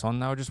helmets on.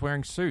 They were just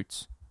wearing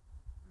suits.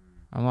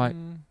 I'm like,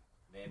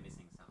 They're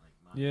missing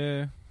something.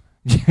 Yeah.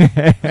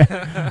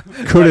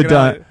 could have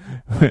done.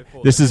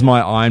 This is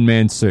my Iron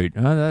Man suit.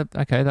 Oh,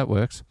 that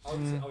works.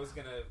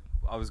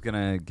 I was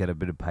gonna get a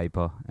bit of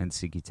paper and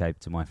sticky tape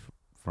to my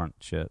front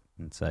shirt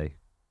and say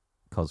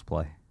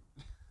cosplay,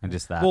 and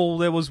just that. Well,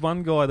 there was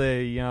one guy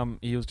there.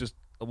 He was just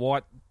a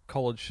white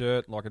collared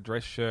shirt, like a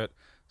dress shirt,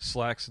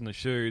 slacks, and the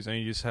shoes, and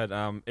he just had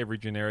every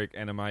generic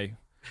anime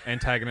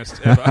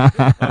antagonist ever.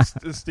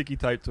 A sticky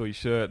tape to his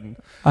shirt. And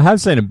I have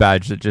seen a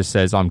badge that just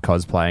says I'm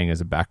cosplaying as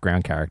a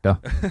background character.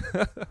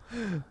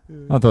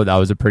 I thought that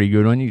was a pretty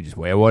good one. You just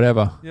wear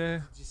whatever. yeah,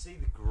 Did you see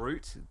the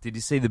Groot? Did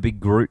you see the big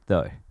Groot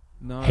though?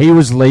 no, He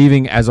was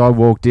leaving as I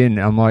walked in.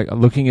 I'm like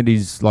looking at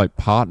his like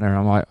partner.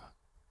 I'm like,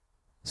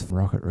 it's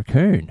Rocket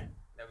Raccoon.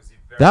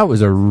 That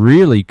was a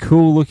really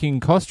cool looking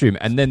costume.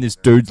 And then this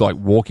dude's like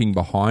walking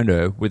behind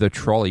her with a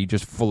trolley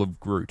just full of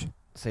Groot.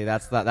 See,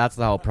 that's the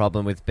whole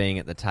problem with being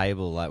at the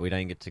table. Like, we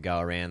don't get to go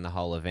around the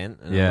whole event.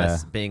 And Yeah.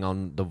 unless being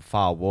on the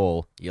far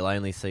wall, you'll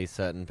only see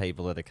certain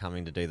people that are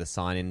coming to do the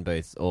sign-in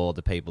booths or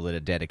the people that are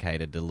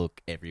dedicated to look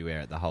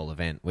everywhere at the whole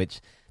event, which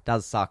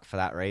does suck for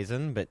that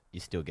reason, but you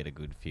still get a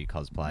good few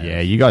cosplayers.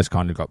 Yeah, you guys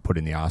kind of got put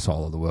in the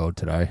arsehole of the world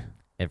today.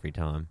 Every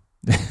time.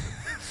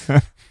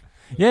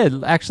 Yeah,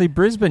 actually,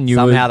 Brisbane, you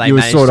Somehow were they you were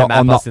managed sort to of map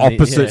on the us in the-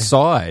 opposite yeah.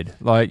 side.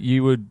 Like,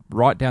 you were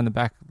right down the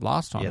back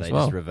last time Yeah, as they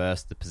well. just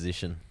reversed the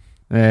position.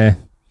 Yeah.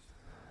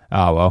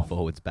 Oh, well.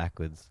 Forwards,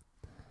 backwards.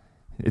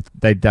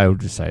 They'll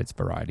just say it's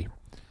variety.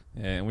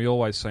 yeah, and we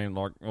always try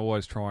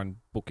and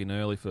book in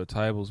early for the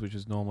tables, which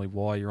is normally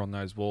why you're on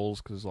those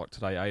walls. Because like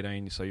today,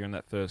 18, so you're in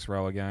that first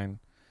row again.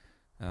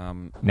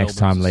 Next Melbourne's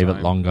time, the leave it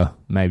same. longer.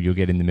 Maybe you'll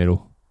get in the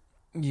middle.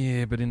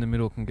 Yeah, but in the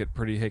middle can get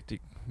pretty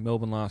hectic.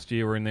 Melbourne last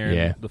year were in there.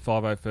 Yeah. And the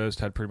 501st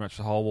had pretty much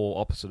the whole wall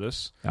opposite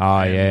us. Oh,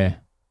 And yeah.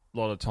 A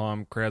lot of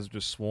time, crowds were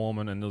just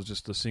swarming, and there was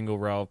just a single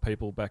row of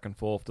people back and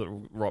forth that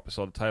were right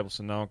beside the table,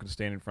 so no one could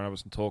stand in front of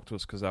us and talk to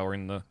us because they were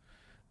in the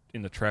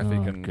traffic.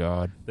 Oh, and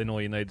God. then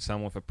all you need is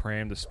someone with a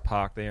pram to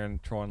park there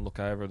and try and look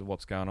over at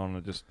what's going on.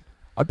 And just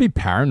I'd be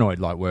paranoid,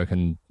 like,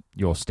 working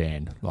your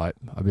stand. Like,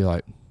 I'd be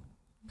like,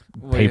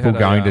 we people had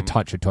going to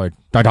touch a toy.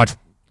 Don't touch.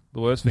 The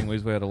worst thing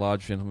was we had a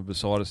large gentleman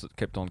beside us that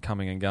kept on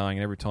coming and going,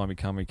 and every time he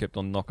came, he kept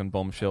on knocking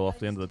bombshell off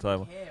the end of the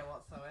table. Care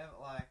whatsoever.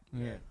 Like,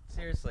 Yeah.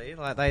 seriously,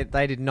 like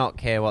they did not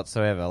care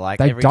whatsoever. Like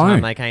They every time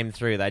don't. they came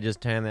through, they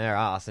just turned their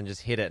ass and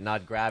just hit it, and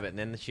I'd grab it, and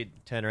then she'd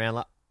turn around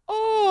like,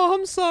 "Oh,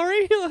 I'm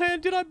sorry,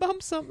 did I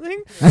bump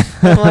something?"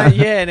 I'm like,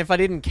 yeah, and if I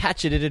didn't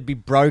catch it, it'd be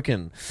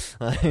broken.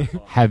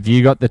 Have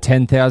you got the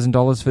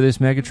 $10,000 for this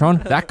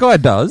Megatron? That guy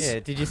does.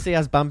 Yeah, did you see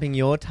us bumping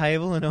your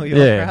table and all your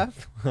Yeah.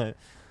 crap?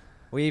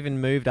 We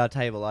even moved our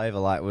table over,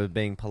 like we were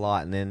being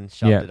polite, and then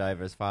shoved Yeah. it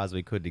over as far as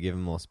we could to give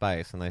them more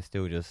space, and they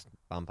still just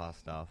bump our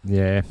stuff.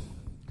 Yeah.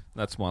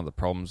 That's one of the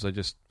problems. They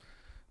just,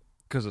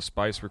 because of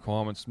space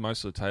requirements,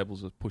 most of the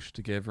tables are pushed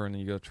together, and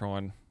you got to try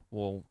and,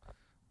 well,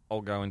 I'll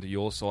go into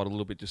your side a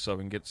little bit just so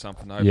we can get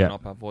something to open Yeah.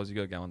 up. Otherwise, you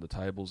got to go on the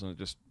tables, and it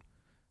just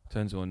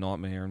turns into a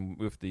nightmare. And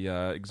with the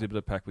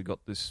exhibitor pack we got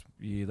this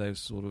year, they've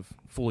sort of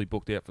fully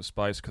booked out for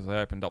space because they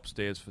opened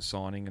upstairs for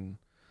signing and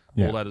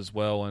all that as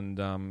well.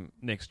 And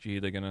next year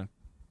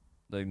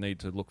they need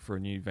to look for a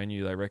new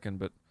venue, they reckon.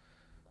 But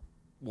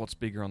what's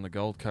bigger on the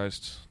Gold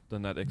Coast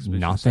than that exhibition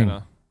Nothing.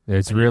 centre?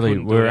 It's And you really,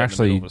 couldn't do we're that in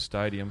the middle actually of a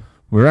stadium.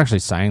 We were actually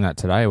saying that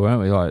today,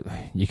 weren't we? Like,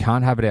 you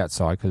can't have it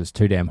outside because it's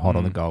too damn hot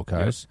on the Gold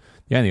Coast.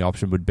 The only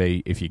option would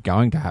be, if you're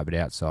going to have it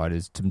outside,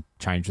 is to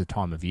change the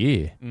time of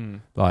year.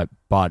 Like,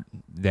 but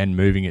then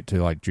moving it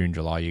to like June,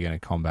 July, you're going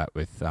to combat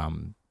with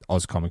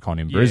Oz Comic Con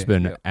in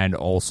Brisbane and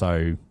also,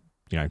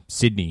 you know,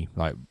 Sydney.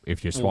 Like,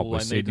 if you swap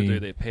with they Sydney, need to do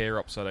their pair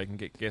up so they can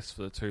get guests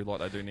for the two, like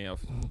they do now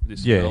for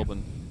this Yeah.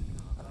 Melbourne.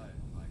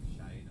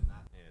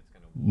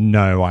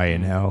 no way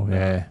in hell.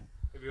 Yeah,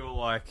 If you're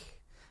like,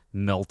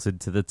 melted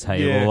to the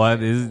table. Yeah. Like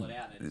this.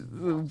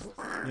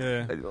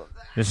 Yeah,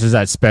 This is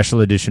that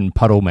special edition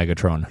puddle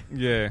Megatron.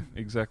 yeah,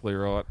 exactly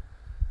right.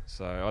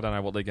 So I don't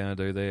know what they're going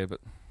to do there, but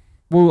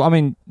Well, I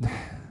mean,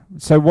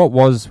 so what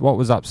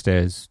was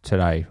upstairs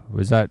today?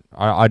 Was that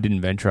I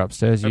didn't venture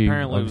upstairs. You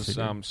apparently it was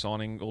obviously did.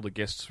 signing. All the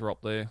guests were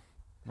up there.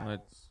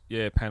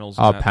 Yeah, panels.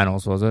 And Oh, that.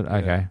 panels was it? Yeah.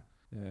 Okay.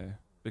 Yeah,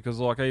 because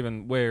like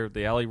even where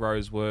the alley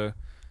rows were,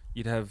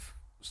 you'd have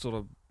sort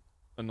of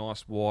a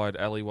nice wide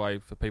alleyway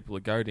for people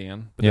to go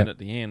down, but Yep. then at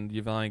the end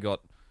you've only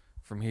got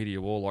from here to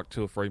your wall like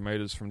 2 or 3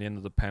 meters from the end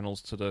of the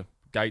panels to the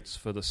gates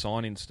for the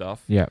sign-in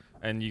stuff. Yeah.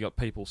 And you got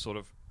people sort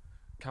of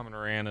coming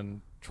around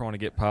and trying to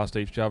get past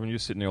each other, and you're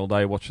sitting there all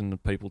day watching the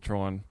people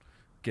try and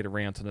get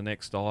around to the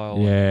next aisle.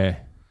 Yeah.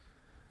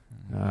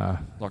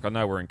 Like I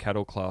know we're in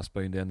cattle class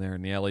being down there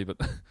in the alley, but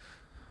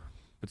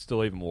but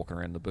still even walking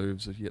around the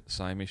booths you get the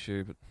same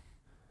issue. But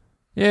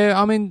Yeah,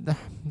 I mean,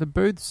 the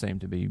booths seem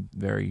to be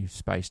very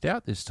spaced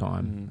out this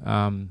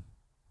time.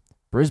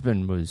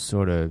 Brisbane was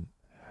sort of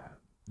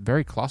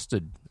very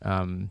clustered.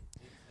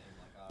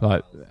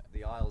 But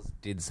The aisles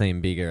did seem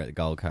bigger at the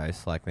Gold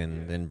Coast, like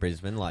than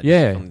Brisbane. Like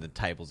Yeah. from the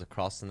tables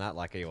across and that,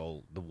 like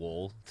all the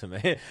wall to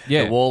me.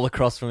 Yeah. The wall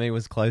across from me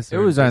was closer. it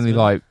in was only Brisbane.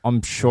 like,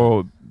 I'm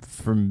sure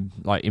from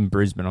like in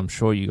Brisbane, I'm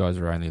sure you guys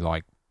are only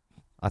like,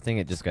 I think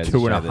it just goes 2.5, to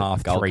show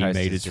that Gold 3 Coast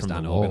meters is just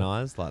from the wall.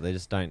 unorganised. Like they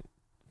just don't,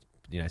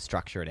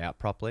 structure it out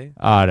properly.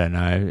 I don't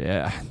know.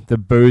 Yeah, the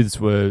booths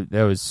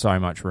there was so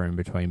much room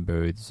between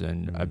booths,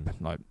 and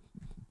like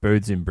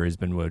booths in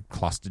Brisbane were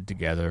clustered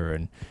together,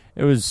 and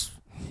it was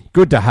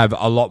good to have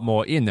a lot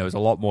more in. There was a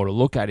lot more to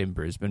look at in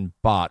Brisbane,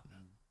 but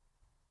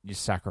you're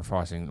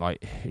sacrificing,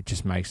 like, it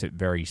just makes it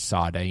very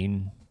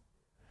sardine.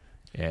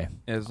 Yeah,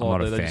 it's I'm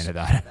not a fan of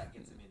that.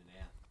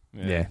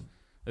 Yeah.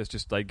 It's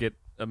just they get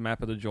a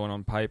map of the joint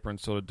on paper and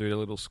sort of do the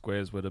little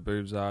squares where the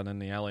boobs are and then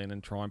the alley, and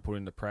then try and put it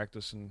into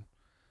practice and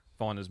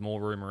find there's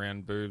more room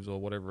around boobs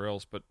or whatever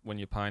else. But when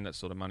you're paying that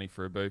sort of money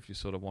for a booth, you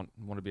sort of want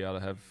to be able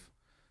to have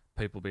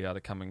people be able to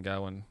come and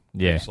go and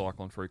Yeah.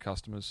 cycling through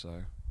customers.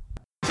 So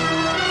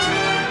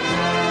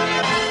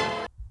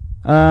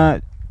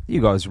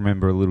You guys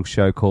remember a little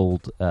show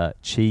called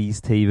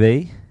Cheese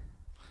TV?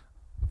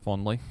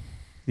 fondly,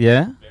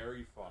 Yeah?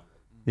 Very fun.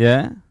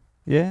 Yeah?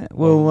 Yeah?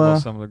 Well,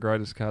 some of the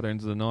greatest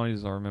cartoons of the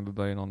 90s. I remember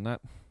being on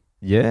that.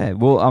 yeah.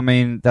 Well, I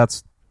mean,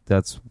 that's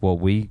what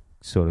we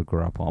sort of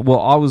grew up on. Well,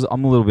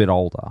 I'm a little bit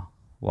older.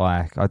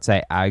 Like, I'd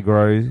say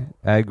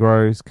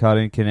Agro's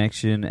Cartoon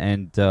Connection,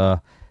 and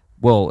for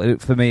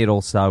me, it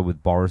all started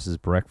with Boris's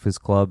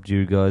Breakfast Club. Do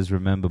you guys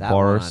remember That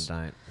Boris? one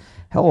I don't.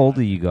 How old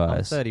are you I'm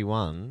guys?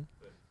 31.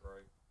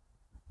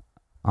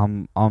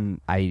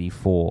 I'm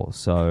 84,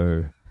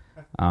 so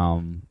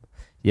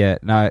yeah,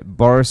 no,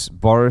 Boris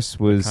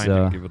was Kane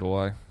didn't give it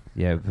away.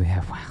 yeah,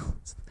 well,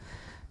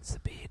 it's the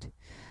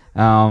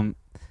beard.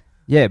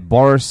 Yeah,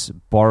 Boris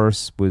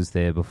was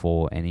there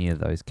before any of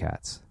those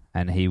cats,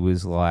 and he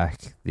was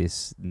like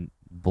this.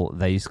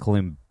 They used to call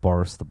him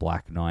Boris the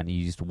Black Knight. He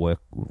used to work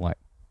with, like,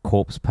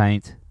 corpse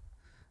paint.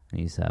 And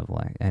he used to have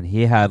and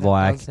he had That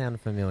like does sound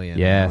familiar.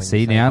 Yeah, when you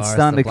see, say now it's Boris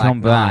starting the to come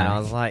Black Knight, back. I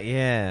was like,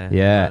 yeah.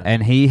 Yeah,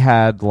 and he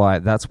had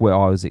that's where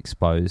I was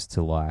exposed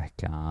to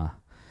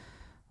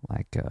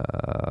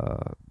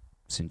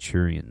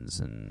Centurions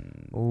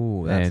and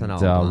Ooh, that's and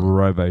an old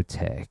one.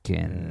 Robotech,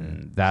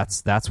 and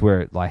that's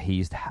where he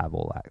used to have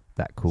all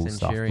that cool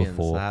stuff Centurions,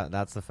 before.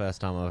 that's the first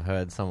time I've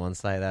heard someone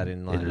say that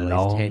in like In at a least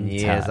long 10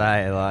 years.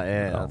 time. Like,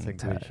 yeah, that's a Long good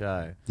time.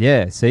 show.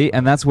 Yeah, see,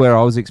 and that's where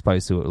I was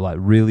exposed to it, like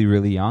really,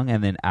 really young,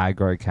 and then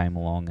Agro came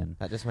along, and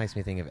That just makes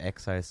me think of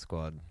Exo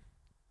Squad.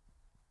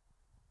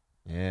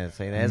 Yeah,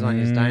 see, there's one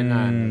you just don't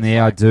know. It's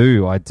yeah, like,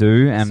 I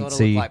do, and sort of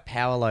see, look like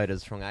power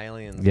loaders from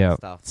Aliens Yeah. and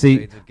stuff. See-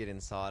 Dudes would get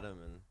inside them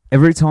and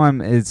every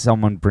time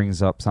someone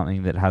brings up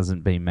something that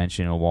hasn't been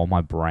mentioned in a while,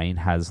 my brain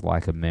has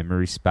like a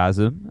memory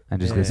spasm and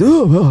just Yeah. goes,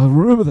 oh, I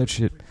remember that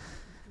shit.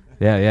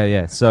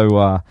 Yeah.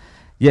 So,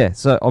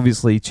 so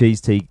obviously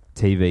Cheese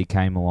TV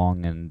came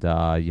along, and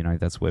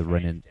that's where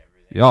Ren and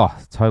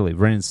totally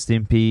Ren and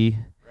Stimpy.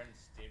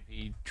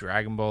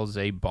 Dragon Ball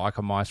Z,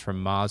 Biker Mice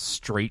from Mars,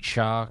 Street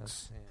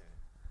Sharks.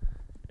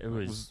 It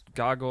was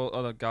Gargoyle.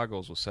 Oh, the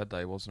Gargoyles was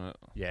Saturday, wasn't it?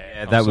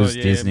 yeah. That was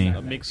Disney.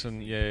 A mix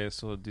and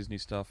sort of Disney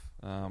stuff.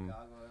 I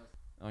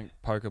think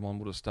Pokemon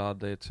would have started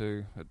there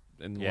too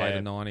in the later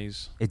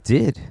 90s. It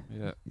did.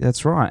 Yeah.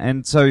 That's right.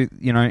 And so,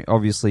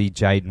 obviously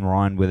Jade and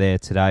Ryan were there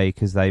today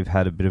because they've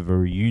had a bit of a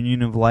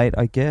reunion of late,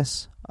 I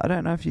guess. I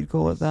don't know if you'd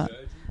call it that.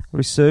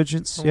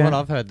 Resurgence, from yeah. what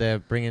I've heard, they're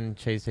bringing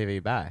Cheese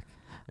TV back.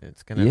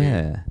 It's gonna be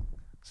Yeah.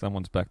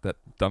 Someone's backed that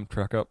dump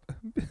truck up.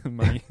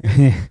 Money.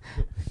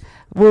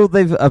 Well,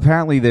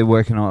 they're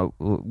working on.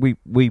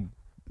 We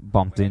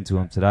bumped into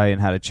them today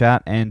and had a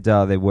chat, and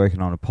they're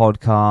working on a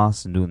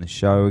podcast and doing the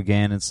show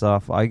again and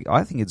stuff. I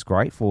think it's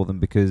great for them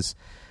because,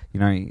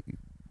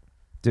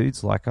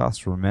 dudes like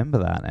us remember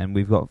that, and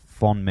we've got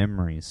fond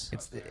memories.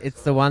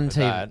 It's the one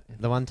that.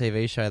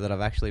 TV show that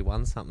I've actually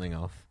won something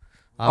off.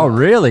 Oh,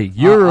 really?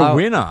 You're a I-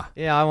 winner.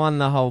 Yeah, I won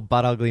the whole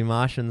Butt Ugly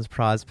Martians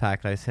prize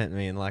pack they sent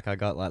me, and like I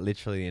got like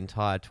literally the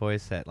entire toy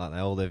set, like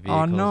all their vehicles,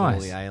 all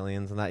nice. the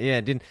aliens and that. Yeah,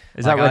 it didn't.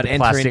 Is like, that where I'd the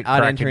enter plastic in, I'd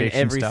crack enter in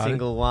addiction every started?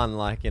 single one,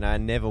 like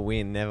never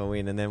win,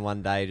 and then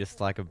one day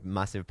just like a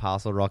massive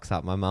parcel rocks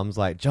up. My mum's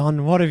like,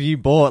 John, what have you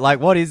bought? Like,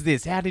 what is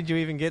this? How did you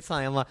even get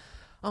something? I'm like,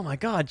 oh my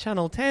god,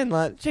 Channel 10,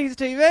 like Cheese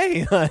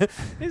TV,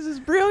 this is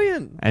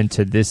brilliant. And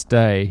to this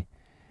day,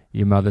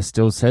 your mother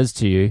still says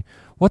to you,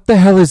 "What the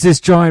hell is this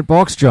giant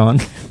box, John?"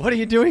 What are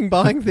you doing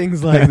buying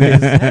things like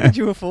this? How did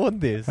you afford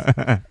this?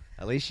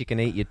 At least you can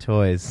eat your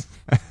toys.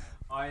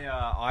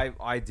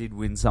 I did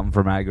win something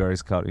from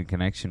Agro's Cartoon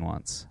Connection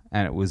once,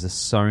 and it was a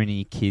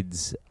Sony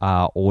Kids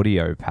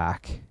audio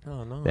pack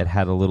Oh no. that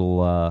had a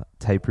little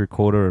tape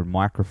recorder and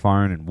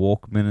microphone and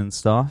Walkman and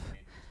stuff.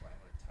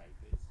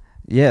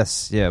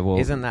 Yes, yeah. Well,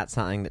 Isn't that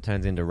something that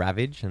turns into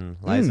Ravage and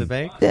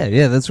Laserbeak?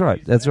 Yeah, that's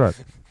right. That's right.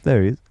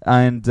 There he is.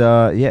 And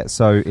yeah,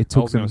 so it I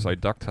took was going them. to say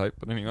duct tape,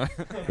 but anyway.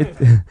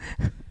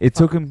 It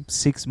took him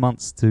 6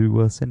 months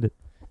to send it.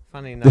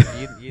 Funny enough,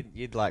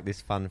 you'd like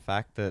this fun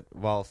fact that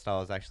whilst I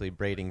was actually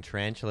breeding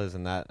tarantulas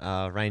and that,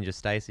 Ranger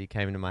Stacey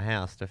came into my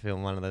house to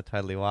film one of the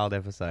Totally Wild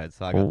episodes,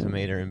 so I got to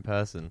meet her in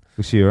person.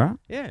 Was she alright?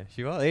 Yeah,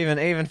 she was.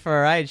 Even for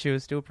her age, she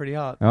was still pretty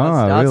hot.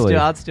 Oh, really?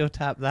 I'd still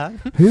tap that.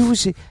 Who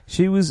was she?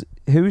 Who was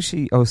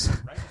she? Oh,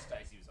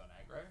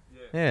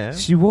 Yeah.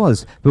 she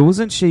was, but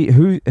wasn't she?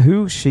 Who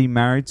was she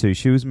married to?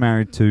 She was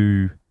married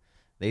to.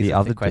 These the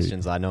are other the dude.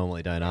 questions I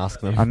normally don't ask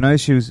them. I know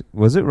she was.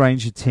 Was it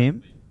Ranger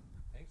Tim?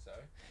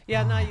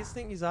 Yeah, no, you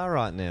think he's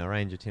alright now,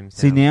 Ranger Tim.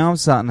 See, sounds- now I'm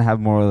starting to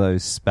have more of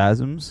those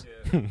spasms.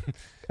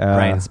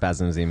 brain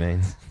spasms, he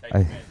means.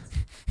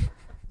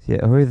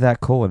 Yeah, who did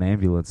that call an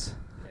ambulance?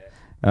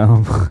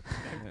 Nev's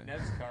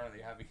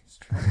currently having a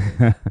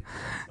stroke.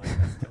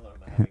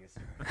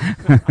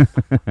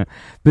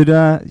 But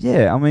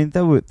yeah, I mean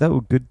they were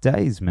good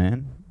days,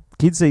 man.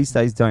 Kids these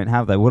days don't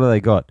have that. What do they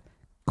got?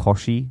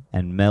 Koshi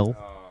and Mel.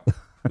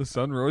 The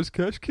Sunrise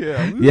Cash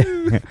Cow.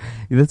 Yeah,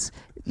 that's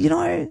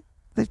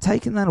they've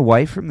taken that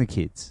away from the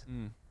kids.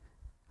 Mm.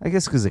 I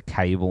guess because of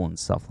cable and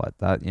stuff like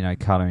that.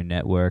 Cartoon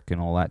Network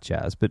and all that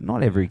jazz. But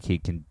not every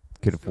kid can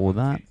afford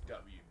that.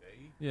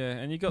 Yeah,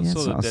 and you got Yeah, sort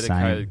it's of not the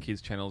dedicated same.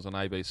 kids channels on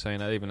ABC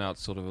now, even though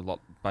it's sort of a lot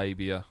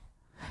babyier.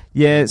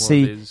 Yeah, What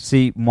it is.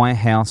 see, my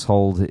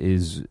household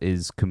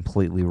is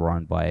completely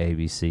run by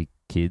ABC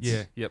Kids.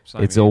 Yeah, yep,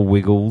 same It's here. all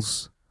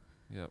Wiggles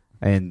Yep.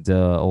 and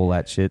all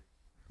that shit.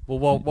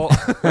 Well,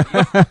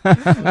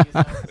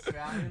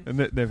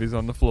 and Nev is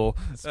on the floor.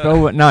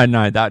 Spell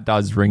no, that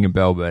does ring a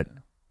bell, but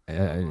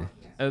Yeah,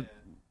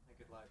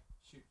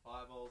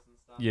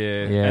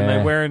 Yeah. and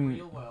they're wearing. Modern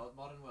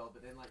world,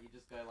 but then you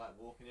just go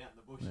walking out in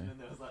the bush, and then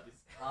there was this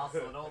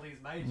castle and all these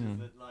mages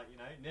that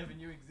never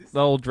knew existed. They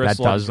all dress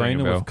That like does ring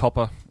a Xena bell. with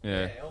copper.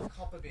 Yeah. all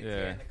copper bits. Yeah.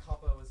 And the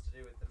copper was to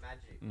do with the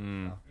magic.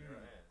 Mm.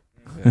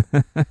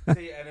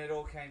 See, and it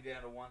all came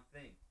down to one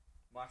thing: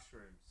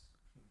 mushrooms.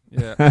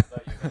 Yeah.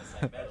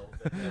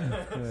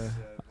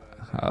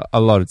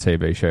 a lot of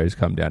TV shows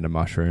come down to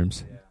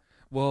mushrooms.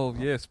 Well,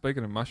 yeah.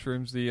 Speaking of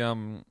mushrooms,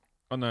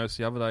 I noticed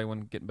the other day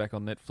when getting back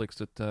on Netflix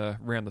that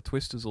Round the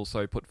Twisters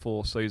also put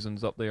 4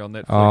 seasons up there on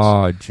Netflix.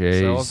 Oh, So I've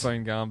jeez.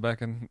 been going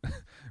back and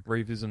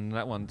revisiting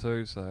that one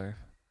too. So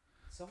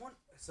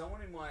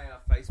Someone in my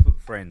Facebook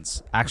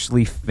friends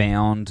actually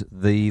found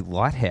the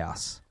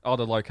lighthouse.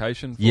 the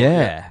location. For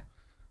it,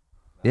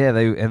 Yeah,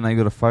 they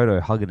got a photo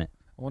hugging it.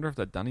 I wonder if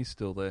that Dunny's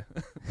still there.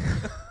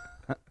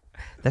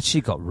 That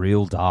shit got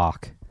real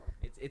dark.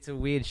 It's a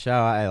weird show.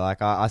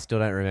 I still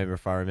don't remember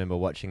if I remember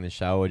watching the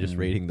show or just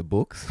reading the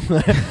books.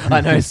 I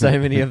know so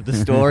many of the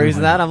stories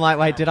and that. I'm like,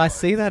 wait, did I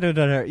see that or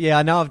did I? Yeah,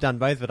 I know I've done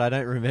both, but I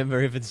don't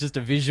remember if it's just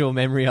a visual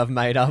memory I've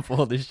made up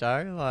for the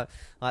show.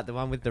 Like the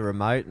one with the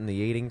remote and the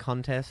eating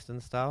contest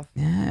and stuff.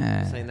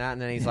 Yeah. Seen that,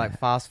 and then he's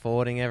fast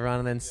forwarding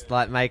everyone, and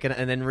then making it,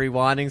 and then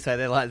rewinding, so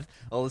they're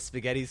all the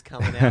spaghetti's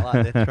coming out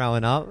like they're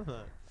throwing up.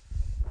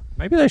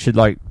 Maybe they should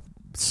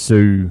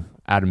sue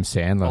Adam I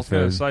Sandler was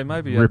going for to say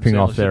maybe ripping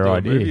Adam off Sandler their should do a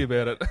idea. movie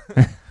about it.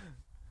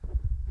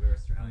 We're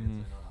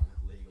Australians, we're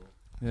not legal.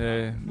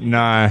 Yeah.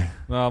 No.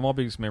 No, my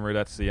biggest memory,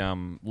 that's the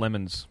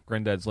lemons,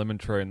 Granddad's lemon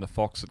tree, and the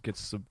fox that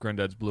gets the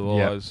Granddad's blue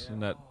Yep. eyes,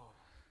 and that.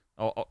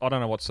 I don't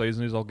know what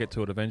season it is. I'll get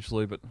to it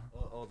eventually, but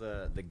Or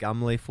the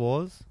gum leaf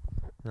wars.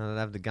 They'd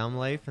have the gum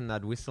leaf and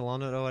they'd whistle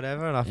on it or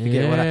whatever, and I forget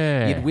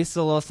Yeah. you'd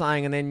whistle or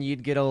something, and then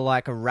you'd get all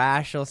a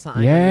rash or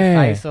something on Yeah.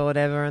 your face or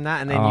whatever, and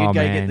that, and then Oh, you'd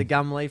go man. get the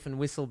gum leaf and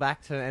whistle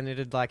back to, and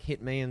it'd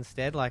hit me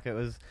instead, like it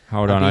was.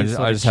 Hold a on, I big just,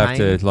 sort I of just have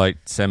to chain.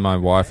 send my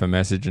wife a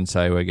message and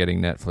say we're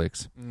getting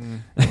Netflix.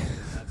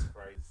 That's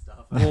great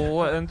stuff.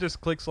 well, and just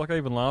clicks like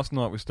even last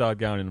night we started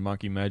going into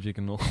Monkey Magic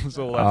and all that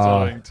sort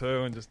Oh. of thing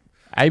too, and just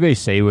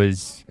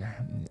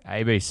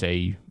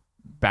ABC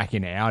back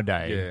in our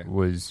day Yeah.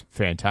 was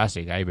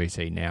fantastic.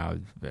 ABC now,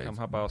 come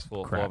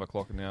 4:30, crap. 5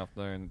 o'clock in the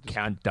afternoon. Just,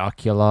 Count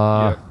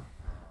Duckula,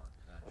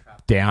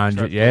 down.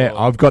 Trap Yeah, Door,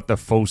 I've got the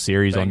full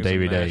series on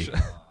Bangers and DVD.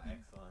 Mash.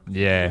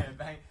 Yeah,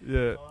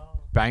 Yeah,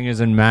 Bangers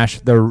and Mash,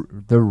 the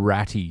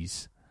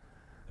Ratties,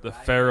 the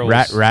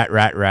ferals.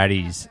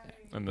 Ratties.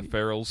 And the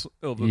ferals.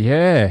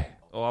 Yeah.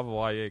 Oh, other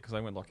way, yeah, because they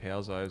went like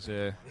houses,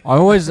 yeah. I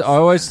always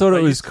thought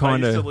it was They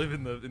kind used to of... live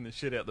in the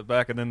shit out the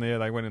back, and then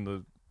they went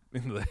into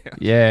the house.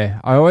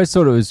 Yeah, I always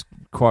thought it was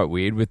quite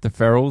weird with the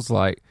ferals.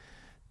 Like,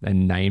 they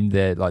named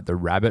their, like, the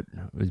rabbit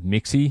was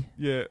Mixie.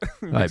 Yeah.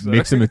 Like,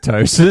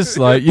 myxomatosis.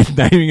 Like, you're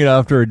naming it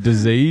after a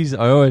disease.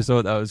 I always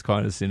thought that was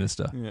kind of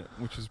sinister. Yeah,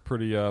 which is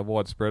pretty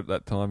widespread at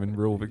that time in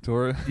rural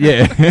Victoria.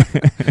 Yeah.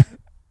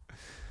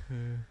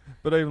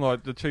 But even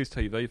like the Cheese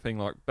TV thing,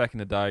 like back in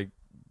the day,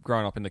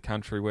 growing up in the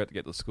country, we had to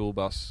get the school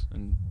bus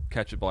and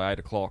catch it by 8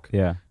 o'clock.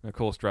 Yeah. And of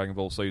course, Dragon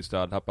Ball Z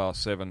started up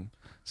past 7.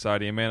 So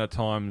the amount of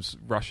times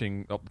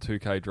rushing up the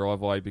 2K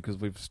driveway because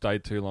we've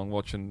stayed too long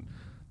watching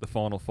the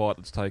final fight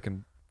that's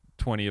taken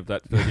 20 of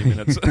that 30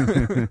 minutes.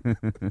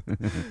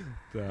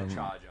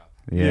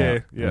 Yeah.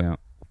 Yeah.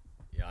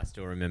 Yeah, I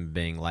still remember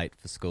being late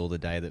for school the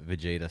day that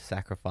Vegeta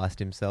sacrificed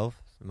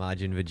himself.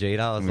 Majin Vegeta.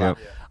 I was like,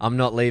 I'm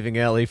not leaving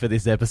early for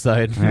this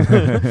episode.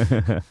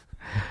 Yeah,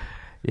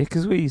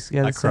 because we used to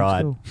go to I the same cried.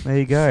 school. There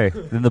you go.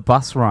 Then the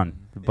bus run.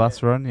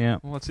 Yeah.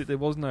 Well, that's it. There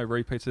was no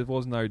repeats. There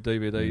was no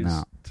DVDs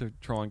No. to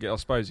try and get. I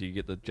suppose you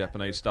get the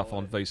Japanese stuff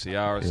on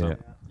VCR or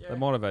something. They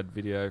might have had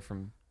video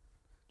from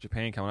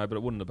Japan coming out, but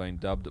it wouldn't have been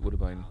dubbed. It would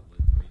have been...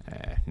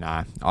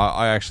 Nah.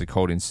 I actually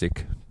called in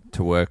sick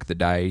to work the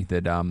day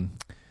that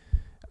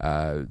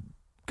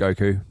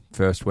Goku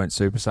first went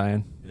Super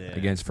Saiyan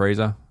against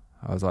Frieza.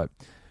 I was like,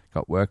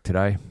 got work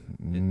today.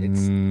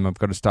 I've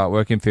got to start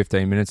work in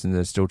 15 minutes, and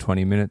there's still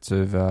 20 minutes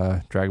of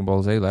Dragon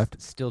Ball Z left.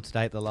 Still to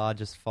date, the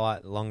largest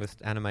fight,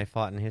 longest anime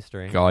fight in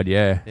history. God,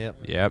 yeah.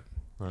 Yep.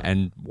 Right.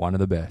 And one of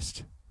the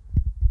best.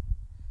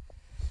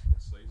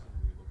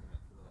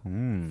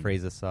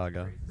 Frieza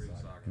Saga.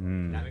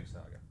 Namek,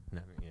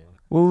 yeah.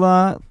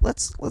 Well,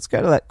 let's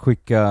go to that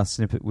quick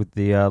snippet with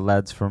the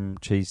lads from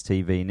Cheese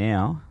TV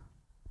now,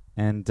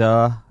 and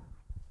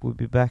we'll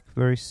be back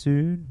very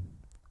soon.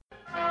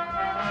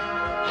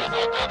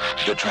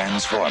 The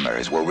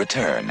Transformers will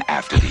return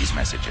after these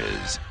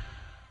messages.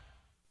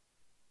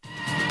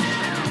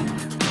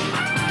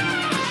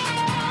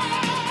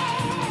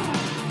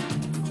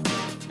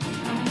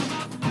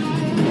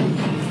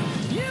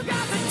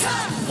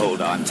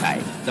 Hold on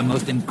tight. The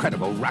most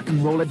incredible rock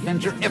and roll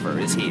adventure ever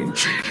is here.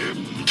 Feed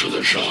him to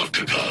the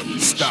shark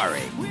guns.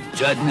 Starring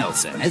Judd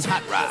Nelson as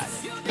Hot Rod,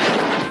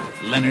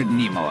 Leonard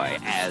Nimoy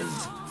as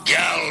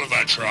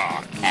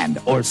Galvatron. and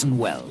Orson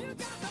Welles.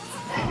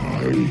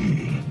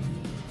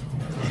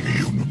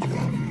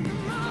 Unicron.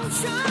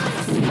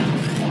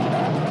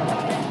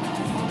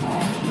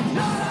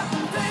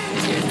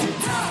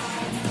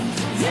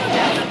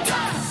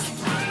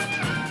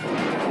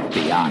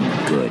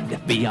 Beyond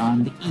good,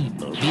 beyond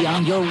evil,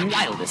 beyond your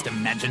wildest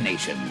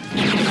imagination.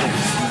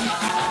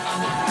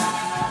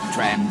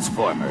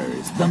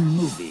 Transformers, the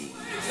movie.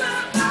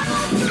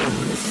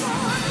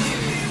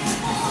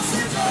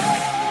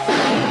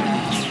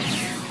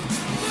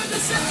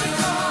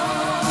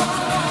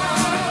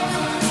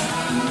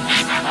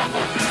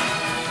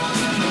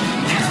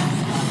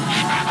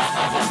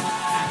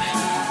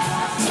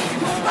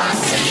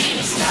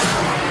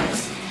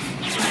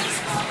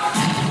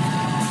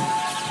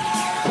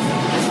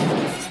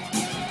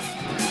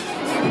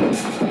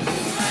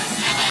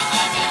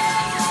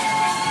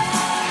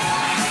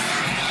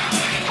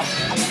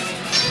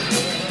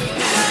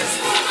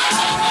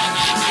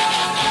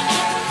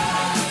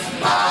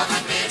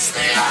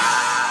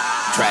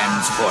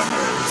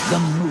 Transformers, the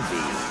movie.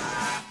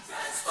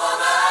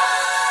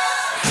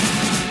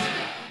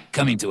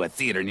 Coming to a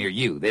theater near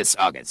you this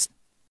August.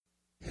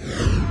 We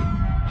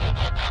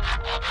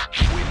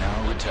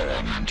now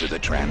return to the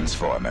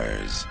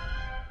Transformers.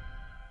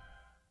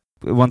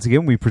 Once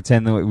again, we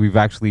pretend that we've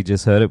actually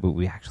just heard it, but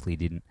we actually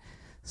didn't.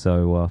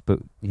 So, but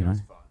you know,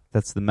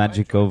 that's the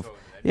magic of.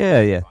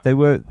 Yeah. They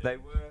were.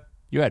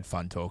 You had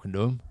fun talking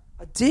to him.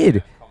 I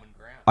did.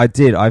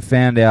 I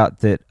found out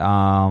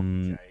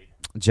that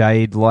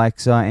Jade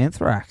likes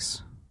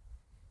Anthrax.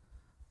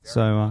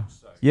 So,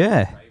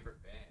 yeah,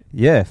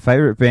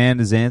 favorite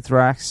band is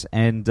Anthrax,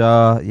 and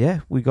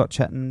we got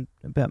chatting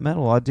about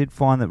metal. I did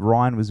find that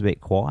Ryan was a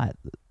bit quiet,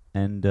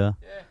 and I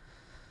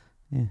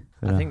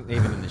think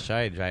even in the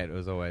show, Jade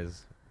was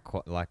always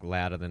quite like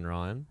louder than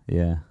Ryan.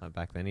 Yeah, like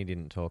back then he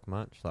didn't talk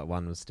much. Like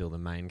one was still the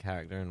main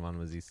character, and one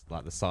was his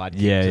like the sidekick.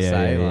 Yeah. You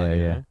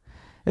know?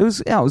 It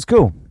was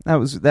cool.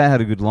 They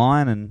had a good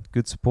line and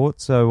good support.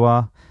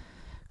 So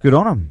good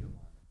on them.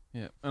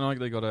 Yeah, and I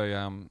think they got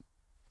a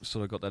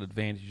sort of got that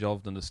advantage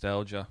of the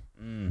nostalgia.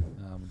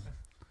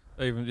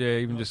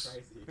 Even just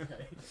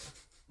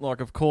like,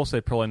 of course,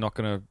 they're probably not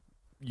going to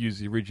use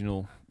the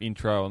original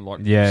intro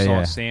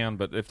and sound,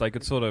 but if they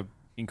could sort of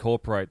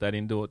incorporate that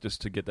into it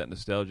just to get that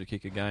nostalgia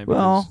kick again.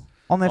 Well,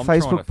 on their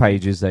Facebook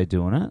pages, they're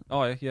doing it.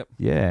 Oh yeah, yep.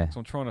 Yeah. So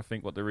I'm trying to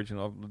think what the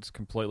original.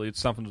 It's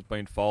something that's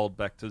been filed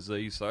back to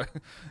Z. So it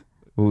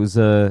was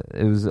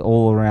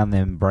all around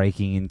them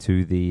breaking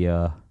into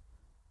the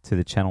to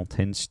the Channel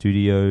 10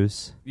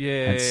 studios.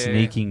 Yeah. And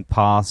sneaking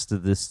past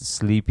this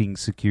sleeping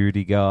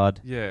security guard.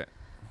 Yeah.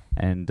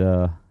 And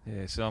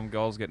Yeah, so I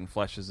was getting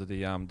flashes of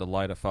the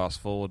later fast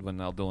forward when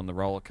they were doing the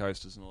roller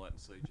coasters and all that in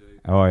CG.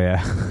 Oh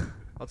yeah.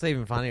 What's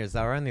even funnier is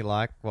they were only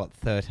like,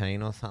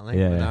 13 or something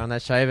Yeah. when they were on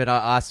that show, but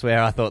I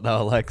swear I thought they were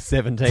like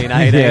 17, 18, Yeah,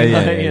 like, yeah,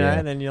 you know, yeah.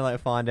 and then you like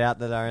find out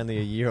that they're only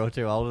a year or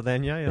two older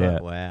than you. You're Yeah.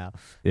 like, wow,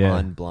 Yeah.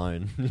 mind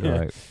blown.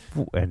 Like,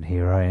 and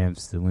here I am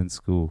still in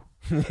school.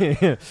 Are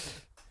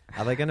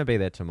they going to be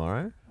there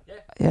tomorrow?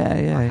 Yeah,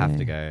 yeah. I have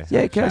to go.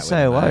 Yeah, have a go chat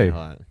say with them,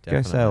 hello. mate. Like,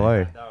 Go say definitely.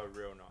 hello. They were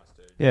real nice,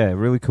 dude. Yeah,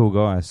 really cool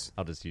guys.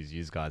 I'll just use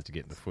you guys to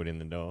get the foot in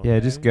the door. Yeah,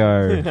 just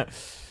go.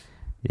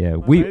 Yeah, My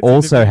we mate's in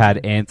also the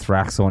had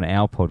Anthrax on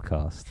our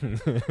podcast.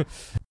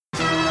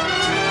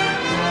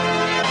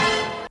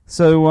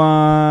 So,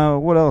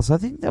 what else? I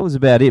think that was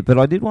about it. But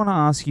I did want to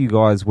ask you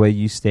guys where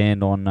you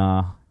stand on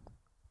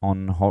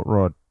Hot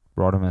Rod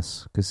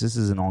Rodimus, because this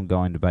is an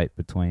ongoing debate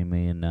between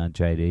me and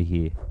JD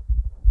here.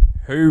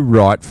 Who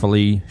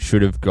rightfully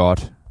should have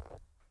got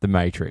the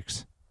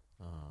Matrix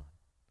Oh,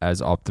 as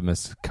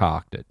Optimus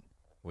carked it?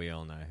 we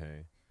all know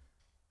who.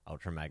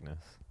 Ultra Magnus.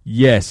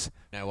 Yes.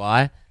 You know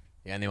why?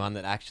 The only one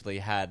that actually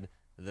had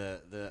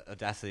the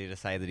audacity to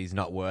say that he's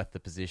not worth the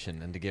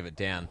position and to give it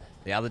down.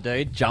 The other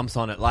dude jumps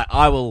on it like,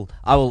 I will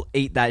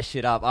eat that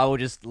shit up. I will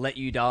just let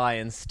you die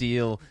and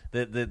steal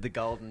the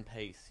golden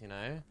piece, you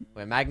know?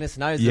 Where Magnus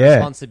knows the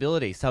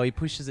responsibility, so he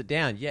pushes it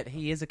down. Yet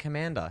he is a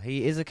commander.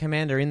 He is a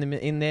commander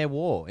in their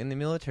war, in the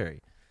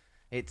military.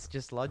 It's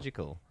just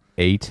logical.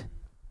 Eat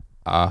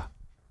a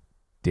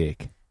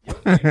dick.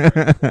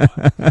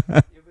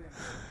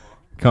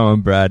 Come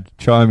on, Brad.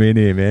 Chime in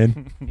here,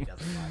 man. He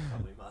doesn't like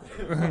probably much.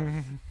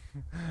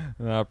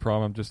 No,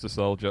 Prime, I'm just a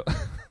soldier.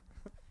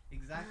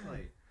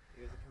 Exactly.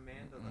 He was a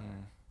commander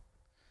though.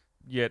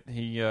 Yet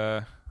he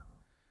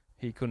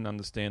couldn't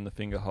understand the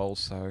finger holes,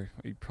 so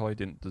he probably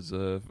didn't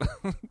deserve.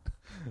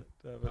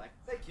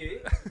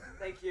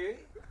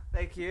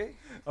 Thank you.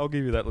 I'll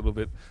give you that little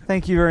bit.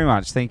 Thank you very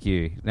much. Thank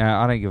you. No,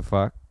 I don't give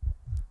a fuck.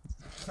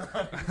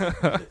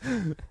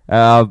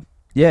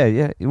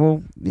 Yeah.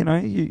 Well, you know,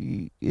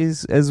 you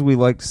as we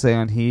like to say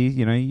on here,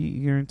 you know,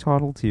 you're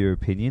entitled to your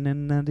opinion,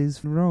 and that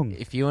is wrong.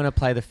 If you want to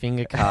play the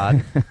finger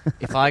card,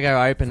 if I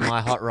go open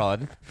my hot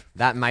rod,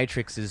 that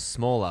matrix is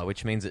smaller,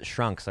 which means it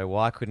shrunk. So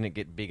why couldn't it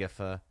get bigger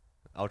for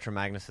Ultra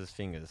Magnus's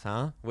fingers,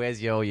 huh?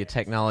 Where's your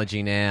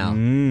technology now?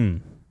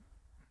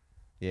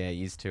 Yeah,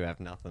 you two have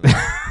nothing.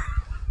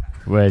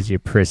 Where's your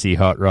prissy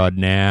hot rod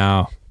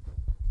now?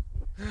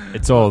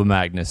 It's all the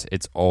Magnus.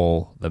 It's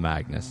all the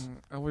Magnus.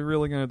 Are we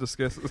really going to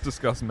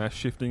discuss mass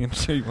shifting in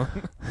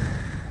G1?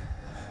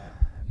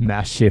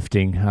 Mass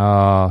shifting.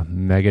 Oh,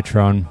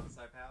 Megatron.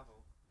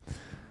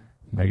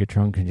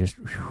 Megatron can just...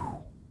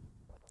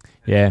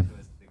 Yeah.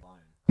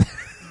 I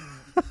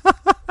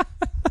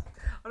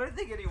don't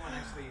think anyone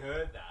actually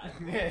heard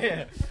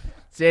that.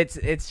 So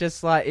it's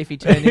just like if he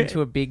turned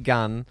into a big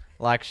gun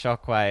like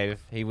Shockwave,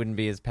 he wouldn't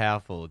be as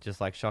powerful. Just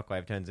like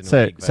Shockwave turns into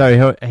a big gun.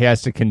 So he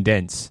has to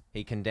condense.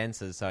 He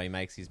condenses, so he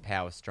makes his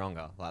power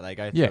stronger. Like they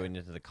go through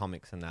into the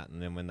comics and that,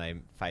 and then when they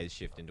phase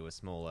shift into a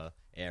smaller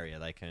area,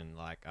 they can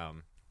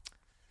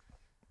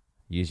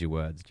use your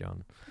words,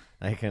 John.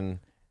 They can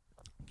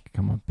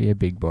Come on, be a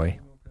big boy.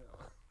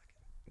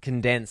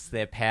 condense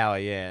their power,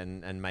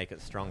 and make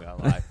it stronger.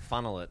 Like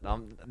funnel it.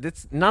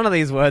 None of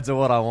these words are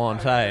what I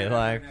want, hey?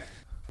 Like,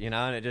 you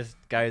know, and it just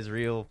goes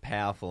real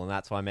powerful, and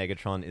that's why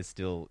Megatron is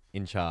still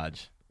in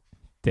charge.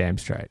 Damn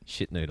straight.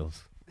 Shit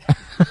noodles.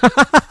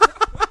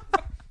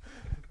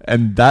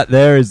 And that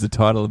there is the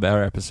title of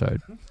our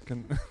episode.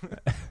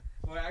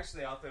 Well,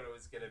 actually, I thought it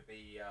was going to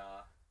be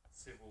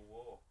Civil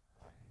War.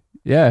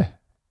 Yeah.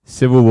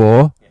 Civil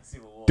War. Yeah,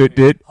 Civil War.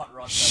 Dit.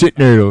 Shit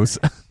noodles.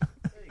 There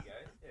you go.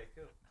 Yeah,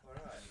 cool. All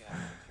right.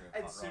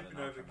 And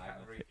Supernova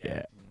Cavalry.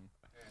 Yeah.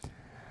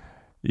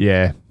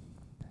 Yeah.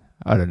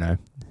 I don't know.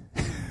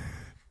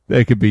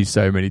 There could be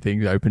so many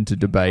things open to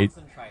debate.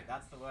 Concentrate.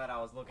 That's the word I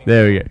was looking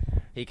There for. we go.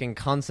 He can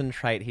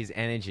concentrate his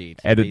energy.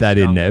 To Edit be that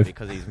in, stronger Nev.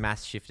 because he's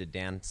mass shifted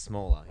down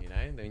smaller. You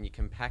know, when you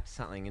compact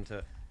something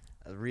into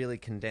a really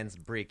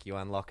condensed brick, you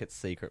unlock its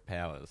secret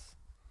powers.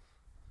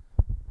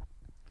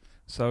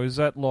 So is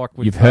that like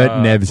with... You've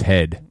hurt Nev's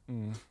head.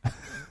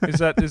 Is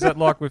that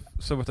like with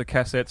the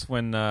cassettes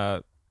when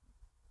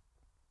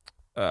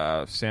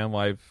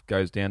Soundwave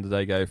goes down? Do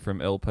they go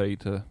from LP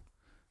to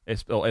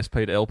SP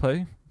to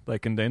LP? They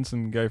condense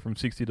and go from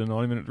 60 to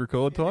 90 minute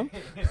record time?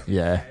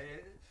 Yeah.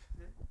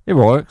 It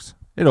works.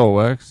 It all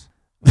works.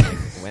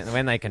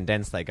 When they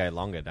condense, they go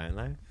longer, don't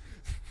they?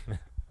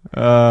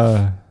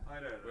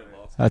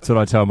 That's what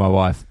I tell my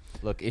wife.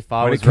 Look, if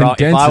I When was it wrong,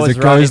 condenses, it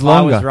goes if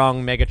I was longer.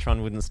 wrong,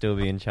 Megatron wouldn't still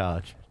be in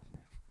charge.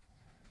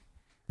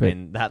 But-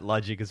 And that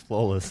logic is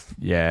flawless.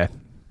 Yeah.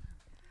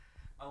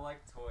 I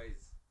like toys.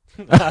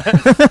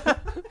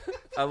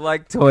 I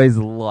like toys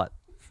a lot.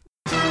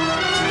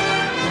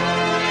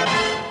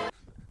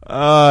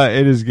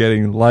 It is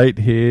getting late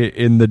here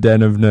in the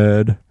Den of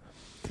Nerd.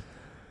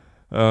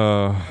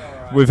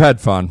 We've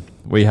had fun.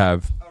 We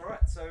have. All right.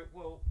 So,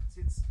 well,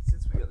 since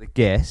we got the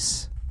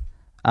guess,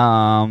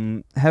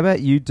 how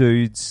about you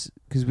dudes?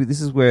 Because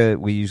this is where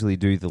we usually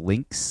do the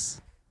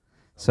links.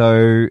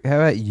 So how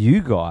about you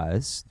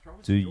guys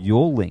do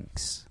your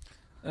links?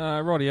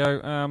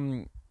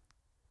 Rightio.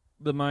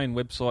 The main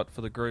website for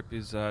the group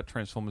is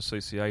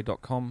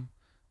transformerscca.com.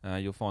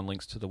 You'll find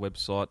links to the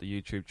website, the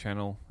YouTube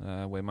channel,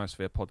 where most of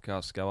our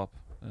podcasts go up.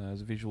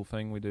 As a visual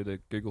thing, we do the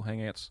Google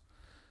Hangouts.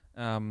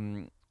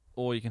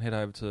 Or you can head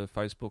over to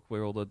Facebook,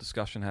 where all the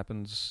discussion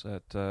happens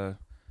at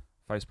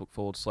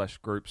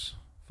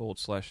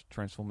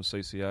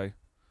Facebook.com/groups/TransformersCCA.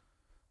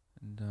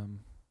 And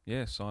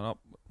sign up.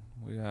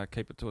 We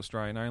keep it to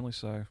Australian only,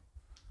 so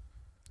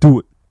Do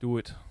it. do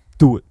it.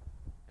 Do it.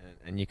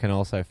 And you can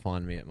also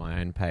find me at my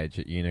own page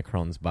at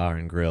Unicron's Bar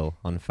and Grill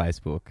on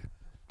Facebook.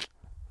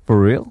 For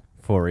real?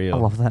 For real. I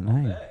love that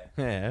name.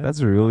 Yeah.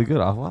 That's really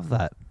good. I love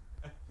that.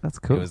 That's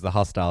cool. It was the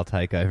hostile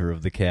takeover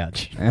of the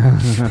couch.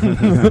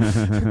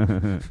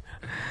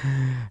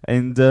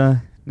 And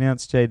now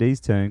it's JD's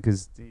turn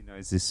because he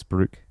knows this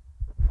spruik.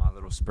 My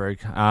little spruik.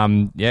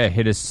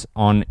 Hit us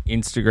on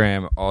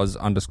Instagram,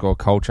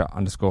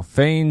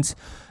 Oz_culture_fiends.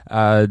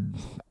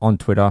 On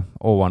Twitter,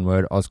 all one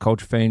word, Oz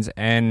Culture Fiends,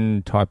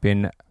 and type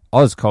in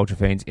Oz Culture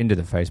Fiends into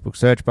the Facebook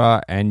search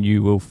bar and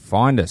you will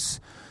find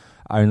us.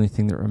 Only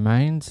thing that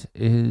remains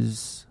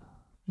is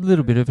a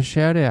little bit of a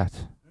shout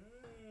out.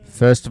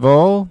 First of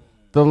all,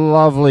 the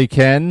lovely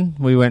Ken.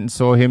 We went and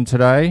saw him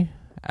today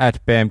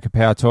at Bam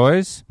Kapow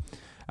Toys.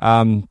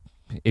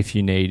 If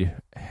you need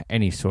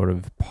any sort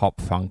of pop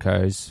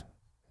Funkos,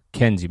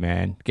 Ken's your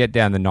man. Get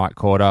down the night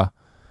quarter.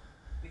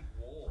 Big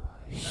wall.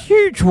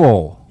 Huge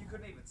wall. You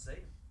couldn't even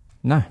see.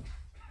 No.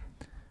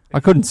 I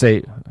couldn't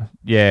see.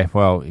 Yeah,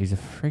 well, he's a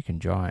freaking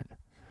giant.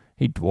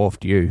 He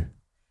dwarfed you.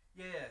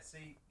 Yeah,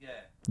 see, yeah.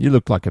 You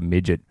looked like a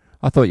midget.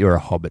 I thought you were a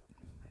hobbit.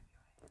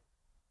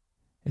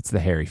 It's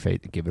the hairy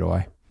feet that give it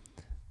away.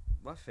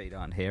 My feet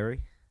aren't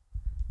hairy.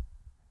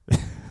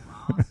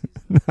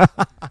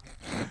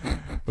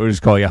 We'll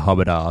just call you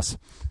hobbit ass.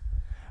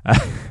 But,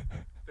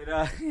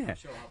 yeah.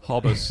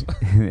 Hobbits.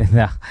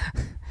 No,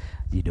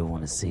 you don't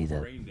want to see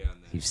that.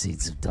 You've seen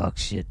some dog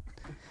shit.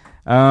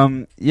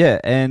 And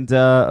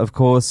of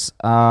course,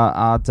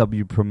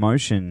 RW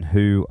Promotion,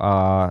 who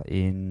are,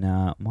 in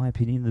my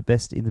opinion, the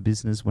best in the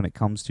business when it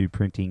comes to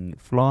printing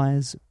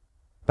flyers,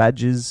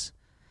 badges,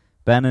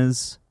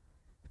 banners,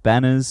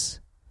 badges,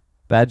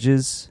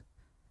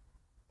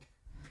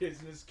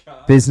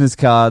 business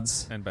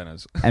cards, And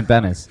banners. and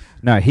banners.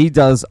 No, he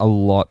does a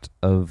lot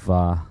of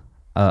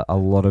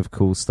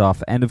cool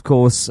stuff, and of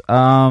course,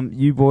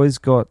 you boys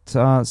got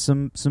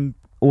some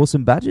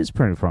awesome badges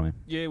printed from him.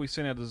 Yeah, we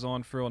sent our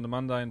design through on the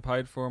Monday and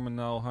paid for them, and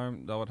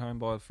they were at home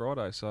by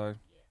Friday. So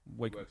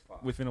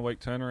within a week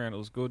turnaround, it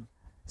was good.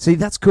 See,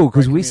 that's cool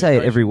because Great we say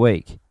it every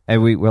week,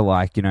 and we're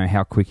like,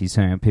 how quick he's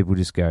turning. People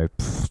just go,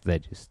 they're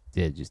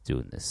just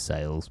doing this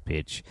sales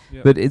pitch.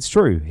 Yep. But it's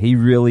true. He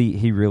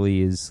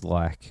really is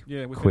like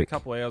Within quick. a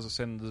couple of hours of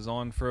sending the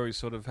design through, he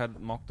sort of had it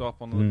mocked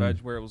up on the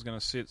badge where it was going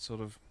to sit.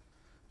 Sort of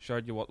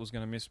showed you what was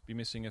going to be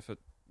missing if it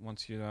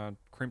once you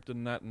crimped it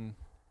and that. And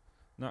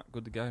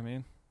good to go,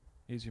 man.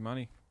 Here's your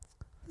money.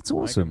 It's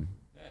awesome.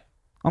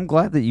 I'm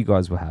glad that you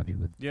guys were happy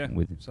with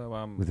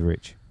So with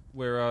Rich.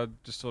 we're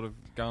just sort of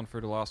going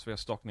through the last of our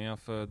stock now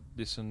for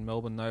this in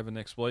Melbourne Nova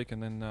next week,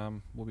 and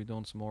then we'll be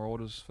doing some more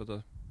orders for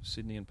the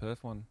Sydney and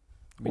Perth one.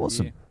 Mid-year.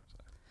 Awesome.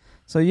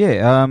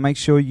 So make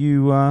sure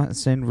you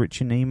send Rich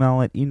an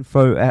email at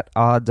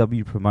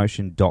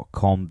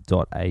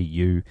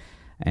info@rwpromotion.com.au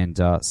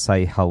and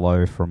say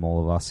hello from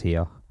all of us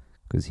here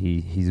because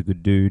he's a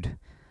good dude.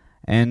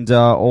 And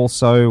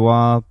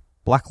also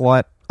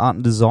Blacklight Art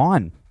and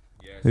Design,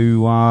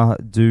 who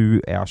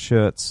do our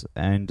shirts,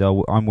 and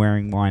I'm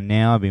wearing mine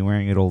now. I've been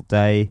wearing it all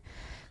day.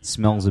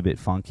 Smells a bit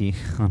funky.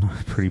 I know,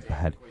 pretty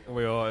bad.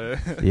 We are,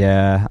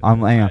 Yeah,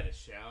 hang on.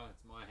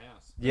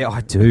 Yeah,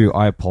 I do.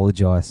 I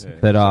apologise,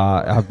 but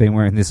I've been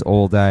wearing this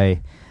all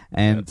day,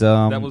 and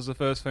that was the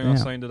first thing I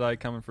seen today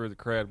coming through the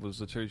crowd was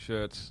the two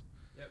shirts.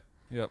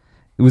 Yep.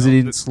 Was it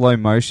in slow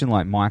motion,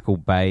 like Michael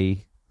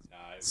Bay? No,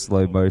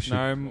 slow motion.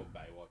 No,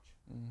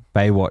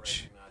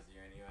 Baywatch.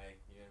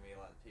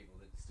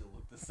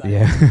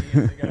 Yeah.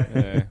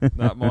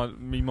 No,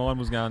 mine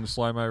was going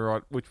slow mo.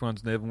 Right, which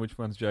one's Nev and which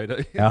one's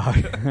JD?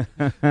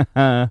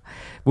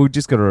 We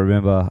just got to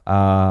remember,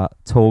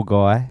 tall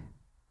guy.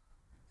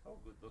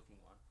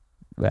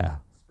 Wow.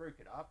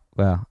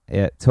 Well,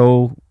 yeah,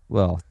 tall.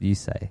 Well, you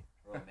say.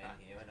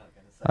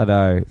 I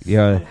know.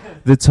 Yeah,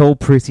 the tall,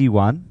 pretty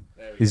one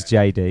is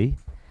JD,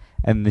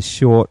 and the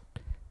short,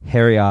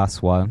 hairy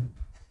ass one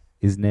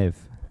is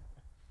Nev.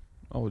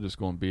 Oh, we're just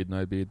going beard,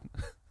 no beard.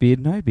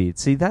 Beard, no beard.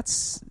 See,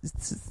 that's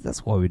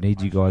why we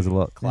need you guys a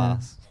lot.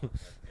 Class.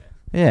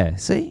 Yeah.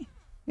 See.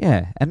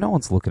 Yeah, and no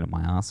one's looking at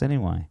my ass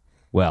anyway.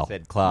 Well,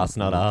 Said class,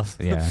 not us.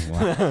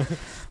 Yeah.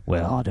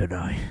 Well, I don't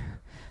know.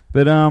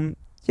 But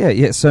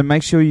yeah. So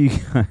make sure you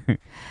go,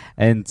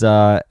 and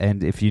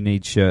if you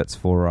need shirts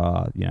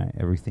for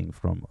everything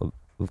from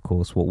of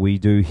course what we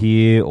do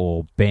here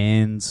or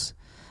bands,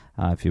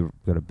 if you've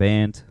got a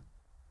band,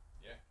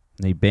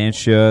 need band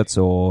shirts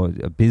or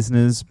a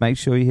business, make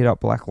sure you hit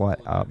up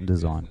Blacklight Art and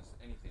Design.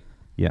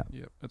 Yeah.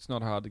 Yeah, it's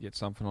not hard to get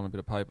something on a bit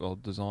of paper or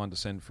design to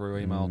send through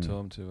email to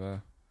them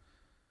to,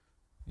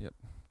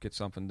 get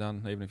something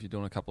done. Even if you're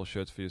doing a couple of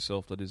shirts for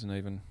yourself that isn't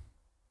even,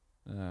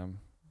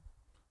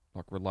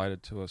 like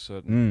related to a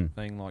certain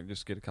thing. Like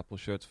just get a couple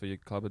of shirts for your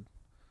club,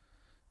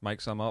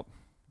 make some up,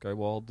 go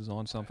wild,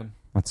 design something.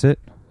 That's it.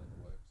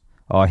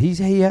 Oh,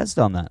 he has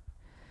done that.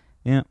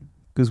 Yeah,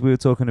 because we were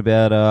talking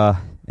about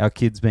our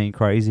kids being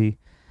crazy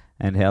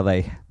and how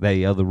they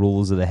are the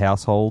rulers of the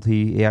household.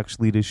 He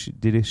actually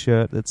did a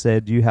shirt that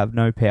said, "You have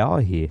no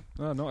power here."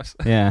 Oh, nice.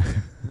 Yeah.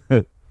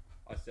 I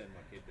send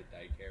my kid to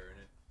daycare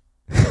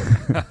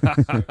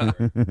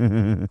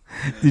in it.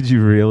 Did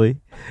you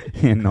really?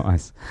 Yeah,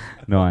 nice.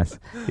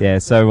 Yeah,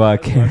 so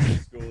Karen...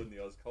 School in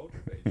the Oz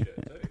Culture Bean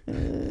shirt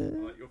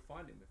too. You'll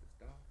find him if it's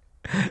dark.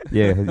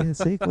 yeah,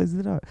 see, close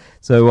the door.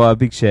 So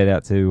big shout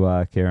out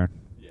to Karen.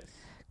 Yes.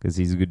 Because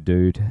he's a good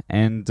dude.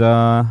 And,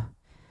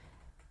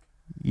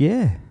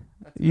 yeah.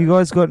 You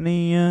guys got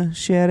any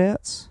shout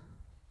outs?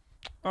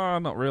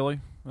 Not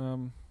really.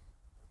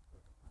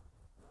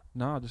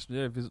 No, just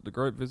visit the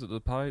group, visit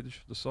the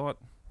page, the site,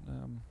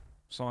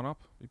 sign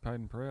up, be paid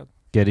and proud.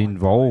 Get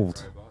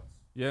involved.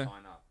 Yeah.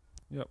 Sign up.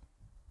 Yep.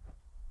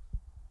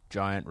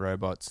 Giant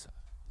robots.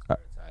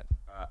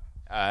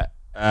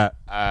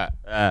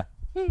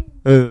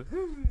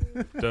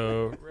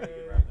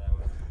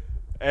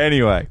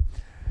 Anyway,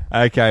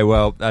 okay,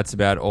 well, that's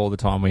about all the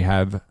time we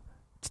have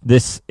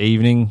this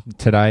evening,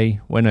 today,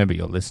 whenever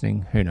you're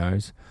listening, who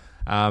knows.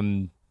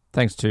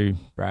 Thanks to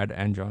Brad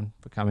and John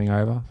for coming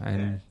over.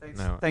 And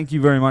Thank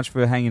you very much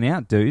for hanging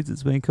out, dudes.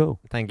 It's been cool.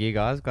 Thank you,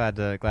 guys. Glad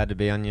to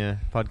be on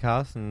your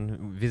podcast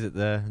and visit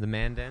the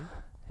Man Den.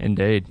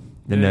 Indeed,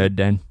 the Nerd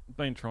Den.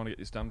 Been trying to get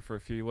this done for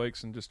a few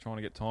weeks and just trying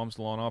to get times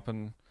to line up,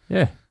 and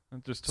yeah,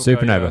 it just took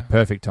Supernova,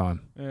 perfect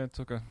time. Yeah, it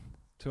took a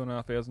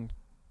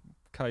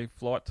 2,500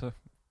 flight to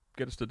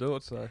get us to do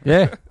it. So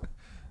yeah,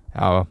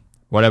 well,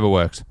 whatever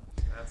works.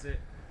 That's it.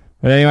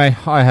 But anyway,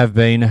 I have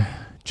been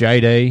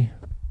JD.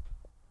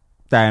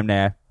 Damn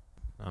now.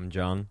 I'm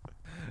John.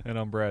 And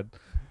I'm Brad.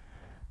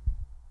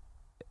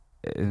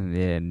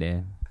 Yeah,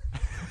 nah.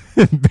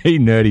 Be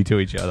nerdy to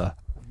each other.